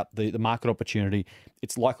think about the market opportunity,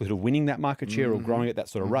 its likelihood of winning that market share or growing at that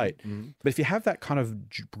sort of rate. But if you have that kind of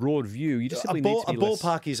broad view, you just simply need to be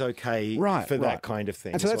ballpark is okay for that kind of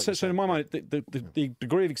thing. And so in my mind, the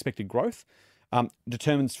degree of expected growth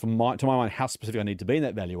determines, to my mind, how specific I need to be in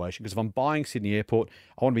that valuation. Because if I'm buying Sydney Airport,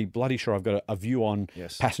 I want to be bloody sure I've got a view on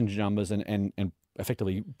passenger numbers and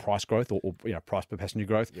effectively price growth or price per passenger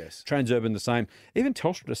growth. Transurban the same. Even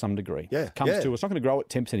Telstra to some degree comes to. It's not going to grow at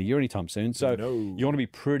 10% a year anytime soon. So you want to be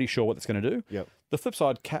pretty sure what it's going to do. The flip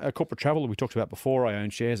side, corporate travel that we talked about before, I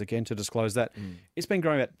own shares again to disclose that. It's been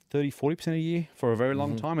growing about 30-40% a year for a very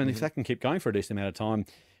long time. And if that can keep going for a decent amount of time,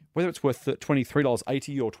 whether it's worth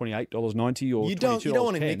 $23.80 or $28.90 or you don't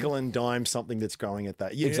want to nickel and dime something that's growing at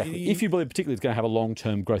that. Exactly. If you believe particularly it's going to have a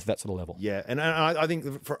long-term growth at that sort of level. Yeah, and I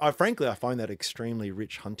think, frankly, I find that extremely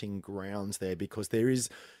rich hunting grounds there because there is,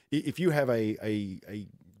 if you have a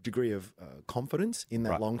degree of confidence in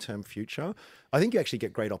that long-term future, I think you actually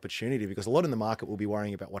get great opportunity because a lot in the market will be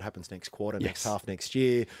worrying about what happens next quarter, next half, next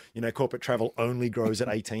year. Corporate travel only grows at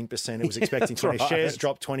 18%. It was expecting 20. Shares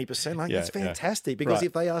drop 20%. That's fantastic because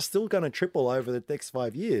if they are still going to triple over the next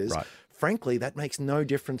 5 years, frankly, that makes no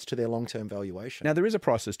difference to their long-term valuation. Now, there is a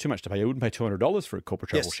price that's too much to pay. I wouldn't pay $200 for a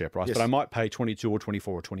corporate travel share price, but I might pay 22 or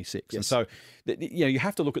 24 or 26. And so, you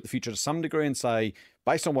have to look at the future to some degree and say,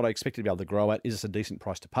 based on what I expect to be able to grow at, is this a decent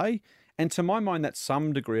price to pay? And to my mind, that's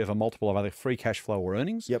some degree of a multiple of either free cash flow or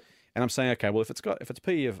earnings. And I'm saying, okay, well, if it's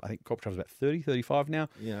PE of, I think corporate travel is about 30, 35 now.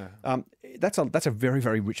 That's a very,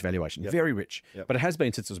 very rich valuation, very rich. But it has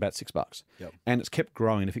been since it was about $6. And it's kept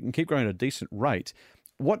growing. And if it can keep growing at a decent rate,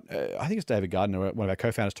 what I think it's David Gardner, one of our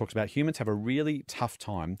co-founders, talks about, humans have a really tough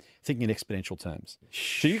time thinking in exponential terms.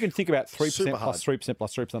 So you can think about 3% plus 3%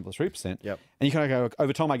 plus 3% plus 3%. And you kind of go,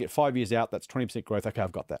 over time, I get 5 years out, that's 20% growth. Okay,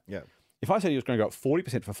 I've got that. If I said you was going to go up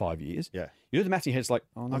 40% for 5 years, you do the math in your head, it's like,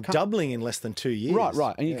 oh, no, I'm doubling in less than 2 years.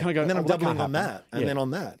 Right. And you kind of go, and then I'm doubling on that, and then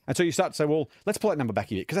on that. And so you start to say, well, let's pull that number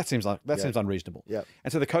back a bit because that seems unreasonable.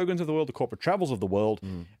 And so the Kogans of the world, the corporate travels of the world,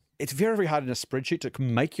 it's very, very hard in a spreadsheet to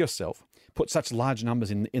make yourself put such large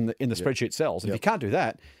numbers in the spreadsheet cells. If you can't do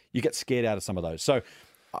that, you get scared out of some of those. So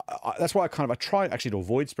that's why I try actually to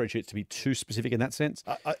avoid spreadsheets to be too specific in that sense.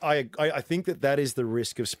 I think that is the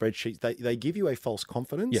risk of spreadsheets. They give you a false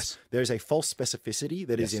confidence. There's a false specificity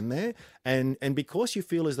that is in there. And because you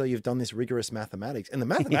feel as though you've done this rigorous mathematics, and the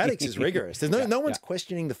mathematics is rigorous. There's no one's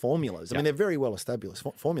questioning the formulas. I mean, they're very well established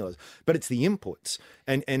formulas, but it's the inputs.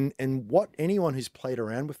 And what anyone who's played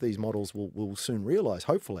around with these models will soon realize,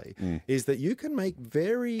 hopefully, is that you can make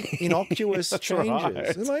very innocuous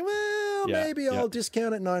changes. It's like, well, maybe I'll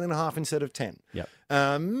discount it 9.5 instead of 10.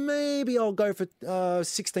 Maybe I'll go for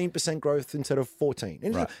 16% growth instead of 14.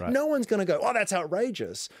 And no one's going to go, oh, that's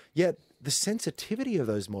outrageous. Yet the sensitivity of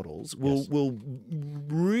those models will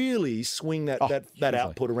really swing that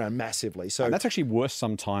output around massively. So and that's actually worse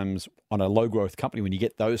sometimes on a low growth company when you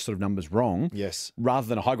get those sort of numbers wrong. Rather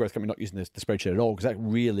than a high growth company not using the spreadsheet at all, because that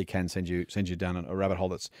really can send you down a rabbit hole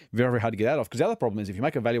that's very, very hard to get out of. Because the other problem is if you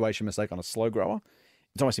make a valuation mistake on a slow grower,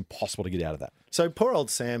 it's almost impossible to get out of that. So poor old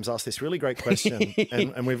Sam's asked this really great question,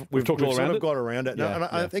 and we've talked all sort around of it. got around it. Yeah, And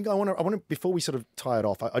I think I want to before we sort of tie it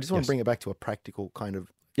off, I just want to bring it back to a practical kind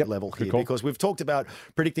of level Good here, call. because we've talked about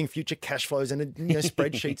predicting future cash flows and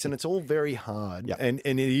spreadsheets, and it's all very hard, Yep. and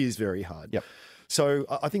it is very hard. Yep. So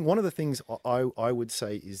I think one of the things I would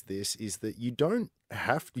say is that you don't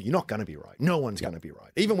have to. You're not going to be right. No one's going to be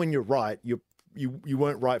right. Even when you're right, you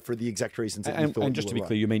weren't right for the exact reasons that you thought. And just to be right.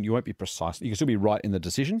 clear, you mean you won't be precise. You can still be right in the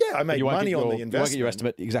decision. Yeah, I made You won't money get on your- the You won't get your investment.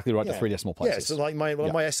 estimate exactly right, the 3 decimal places. Yeah, so like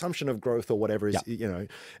my assumption of growth or whatever is,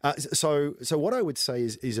 so what I would say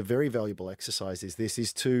is a very valuable exercise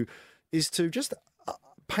is to just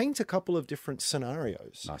paint a couple of different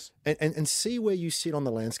scenarios. Nice. And see where you sit on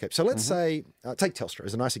the landscape. So let's say, take Telstra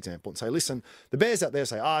as a nice example and say, listen, the bears out there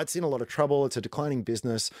say, it's in a lot of trouble. It's a declining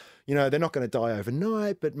business. They're not going to die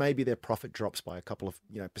overnight, but maybe their profit drops by a couple of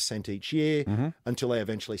 % each year until they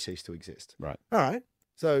eventually cease to exist. Right. All right.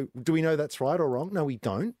 So do we know that's right or wrong? No, we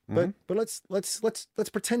don't. But let's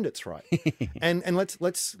pretend it's right, and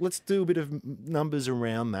let's do a bit of numbers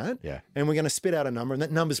around that. Yeah. And we're going to spit out a number, and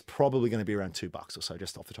that number's probably going to be around $2 or so,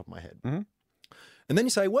 just off the top of my head. And then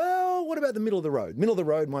you say, well, what about the middle of the road? Middle of the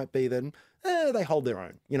road might be then they hold their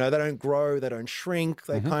own. They don't grow, they don't shrink.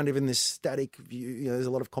 They're kind of in this static view. There's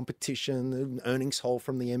a lot of competition, earnings hole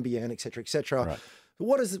from the NBN, et cetera, et cetera. Right.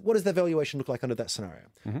 What does the valuation look like under that scenario?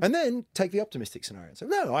 And then take the optimistic scenario and say,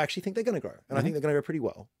 no, I actually think they're going to grow, and I think they're going to grow pretty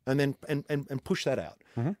well. And then and push that out,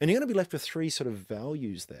 and you're going to be left with 3 sort of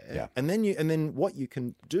values there. Yeah. And then what you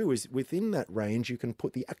can do is within that range you can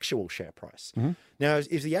put the actual share price. Now,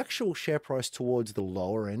 is the actual share price towards the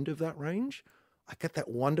lower end of that range? I get that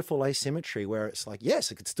wonderful asymmetry where it's like, yes,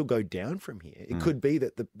 it could still go down from here. It could be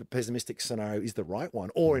that the pessimistic scenario is the right one,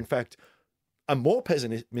 or in fact, a more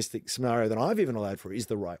pessimistic scenario than I've even allowed for is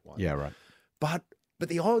the right one. Yeah, right. But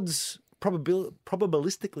the odds,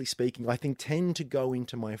 probabilistically speaking, I think tend to go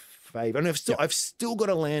into my favor. And I've still got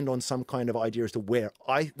to land on some kind of idea as to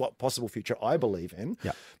what possible future I believe in.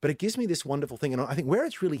 Yeah. But it gives me this wonderful thing. And I think where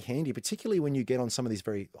it's really handy, particularly when you get on some of these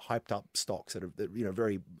very hyped up stocks that are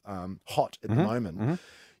very hot at the moment,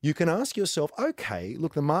 you can ask yourself, okay,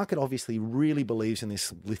 look, the market obviously really believes in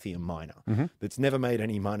this lithium miner that's never made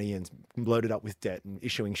any money and loaded up with debt and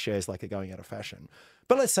issuing shares like they're going out of fashion.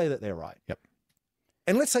 But let's say that they're right. Yep.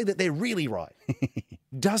 And let's say that they're really right.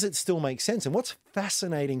 Does it still make sense? And what's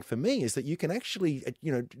fascinating for me is that you can actually,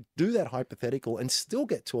 do that hypothetical and still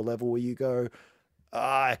get to a level where you go,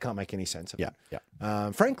 I can't make any sense of it.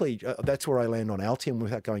 Yeah. Frankly, that's where I land on Altium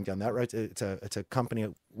without going down that road. It's a company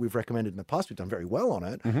we've recommended in the past. We've done very well on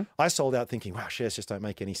it. I sold out thinking, wow, shares just don't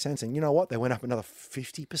make any sense. And you know what? They went up another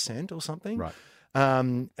 50% or something. Right.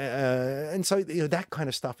 And so that kind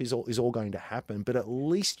of stuff is all going to happen. But at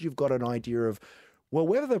least you've got an idea of, well,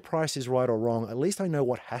 whether the price is right or wrong, at least I know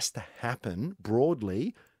what has to happen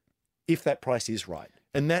broadly if that price is right.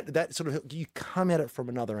 And that sort of, you come at it from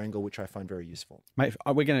another angle, which I find very useful. Mate,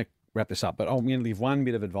 we're going to wrap this up, but I'm going to leave one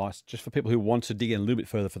bit of advice just for people who want to dig in a little bit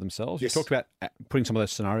further for themselves. Yes. You talked about putting some of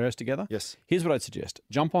those scenarios together. Yes. Here's what I'd suggest.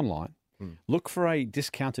 Jump online. Look for a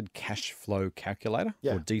discounted cash flow calculator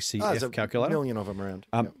or DCF there's a calculator. million of them around.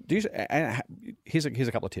 Here's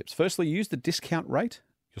a couple of tips. Firstly, use the discount rate.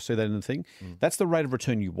 You'll see that in the thing. That's the rate of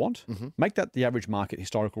return you want. Make that the average market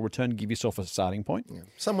historical return. Give yourself a starting point. Yeah.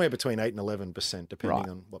 Somewhere between 8 and 11%, depending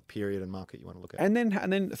on what period and market you want to look at. And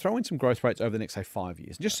then throw in some growth rates over the next, say, 5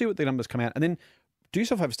 years. And just see what the numbers come out. And then do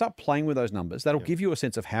yourself a favor, start playing with those numbers. That'll give you a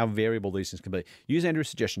sense of how variable these things can be. Use Andrew's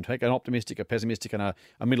suggestion. Take an optimistic, a pessimistic, and a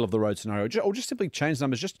middle-of-the-road scenario. Or just simply change the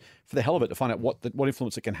numbers just for the hell of it to find out what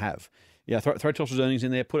influence it can have. Yeah, throw Telstra's earnings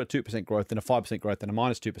in there, put a 2% growth, then a 5% growth, then a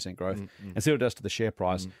minus 2% growth, and see what it does to the share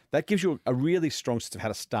price. That gives you a really strong sense of how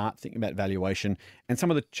to start thinking about valuation and some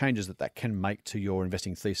of the changes that can make to your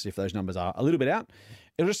investing thesis if those numbers are a little bit out.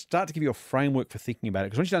 It'll just start to give you a framework for thinking about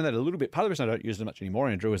it. Because once you've done that a little bit, part of the reason I don't use it much anymore,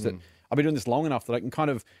 Andrew, is that I've been doing this long enough that I can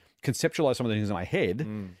kind of conceptualize some of the things in my head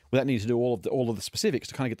without needing to do all of the specifics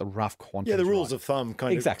to kind of get the rough quantum. Yeah, the rules of thumb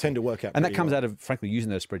kind of tend to work out. And that comes well. out of, frankly,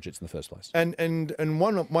 using those spreadsheets in the first place. And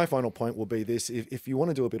my final point will be this: if you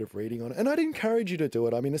want to do a bit of reading on it, and I'd encourage you to do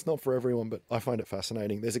it. I mean, it's not for everyone, but I find it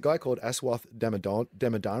fascinating. There's a guy called Aswath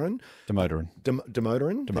Damodaran.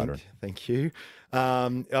 Thank you.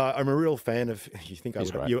 I'm a real fan of. You think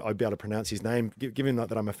I'd be able to pronounce his name, given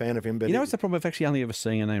that I'm a fan of him. But what's the problem? I've actually only ever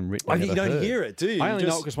seen a name written. You don't hear it, do you? I only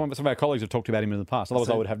know it because some of our colleagues have talked about him in the past. Otherwise,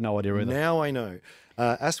 I would have no idea either. Now I know.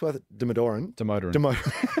 Aswath Damodaran.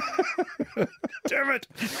 Damn it.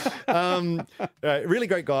 Really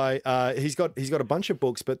great guy. He's got a bunch of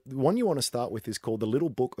books, but the one you want to start with is called The Little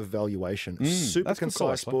Book of Valuation. Super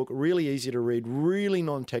concise book, really easy to read, really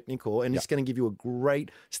non-technical, and it's going to give you a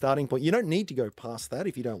great starting point. You don't need to go past that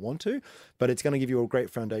if you don't want to, but it's going to give you a great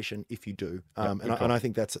foundation if you do. And I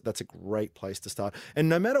think that's a great place to start. And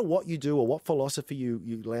no matter what you do or what philosophy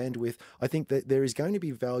you land with, I think that there is going to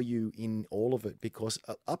be value in all of it, because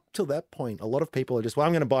up till that point, a lot of people are just, well,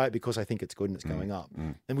 I'm going to buy it because I think it's good and it's going up.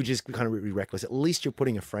 And which is kind of really reckless. At least you're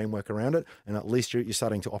putting a framework around it, and at least you're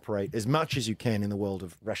starting to operate as much as you can in the world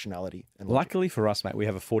of rationality. And luckily for us, mate, we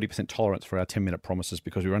have a 40% tolerance for our 10-minute promises,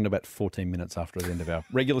 because we're under about 14 minutes after the end of our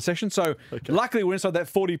regular session. So luckily we're inside that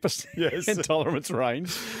 40% tolerance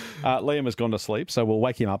range. Liam has gone to sleep, so we'll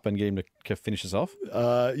wake him up and get him to finish us off.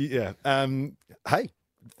 Hey,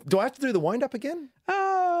 do I have to do the wind-up again?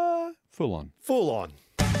 Full on. Full on.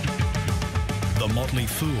 The Motley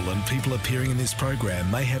Fool and people appearing in this program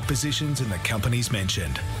may have positions in the companies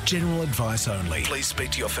mentioned. General advice only. Please speak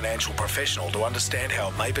to your financial professional to understand how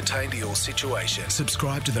it may pertain to your situation.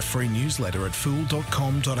 Subscribe to the free newsletter at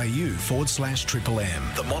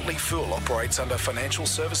fool.com.au/MMM. The Motley Fool operates under Financial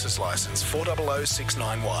Services Licence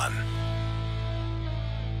 400691.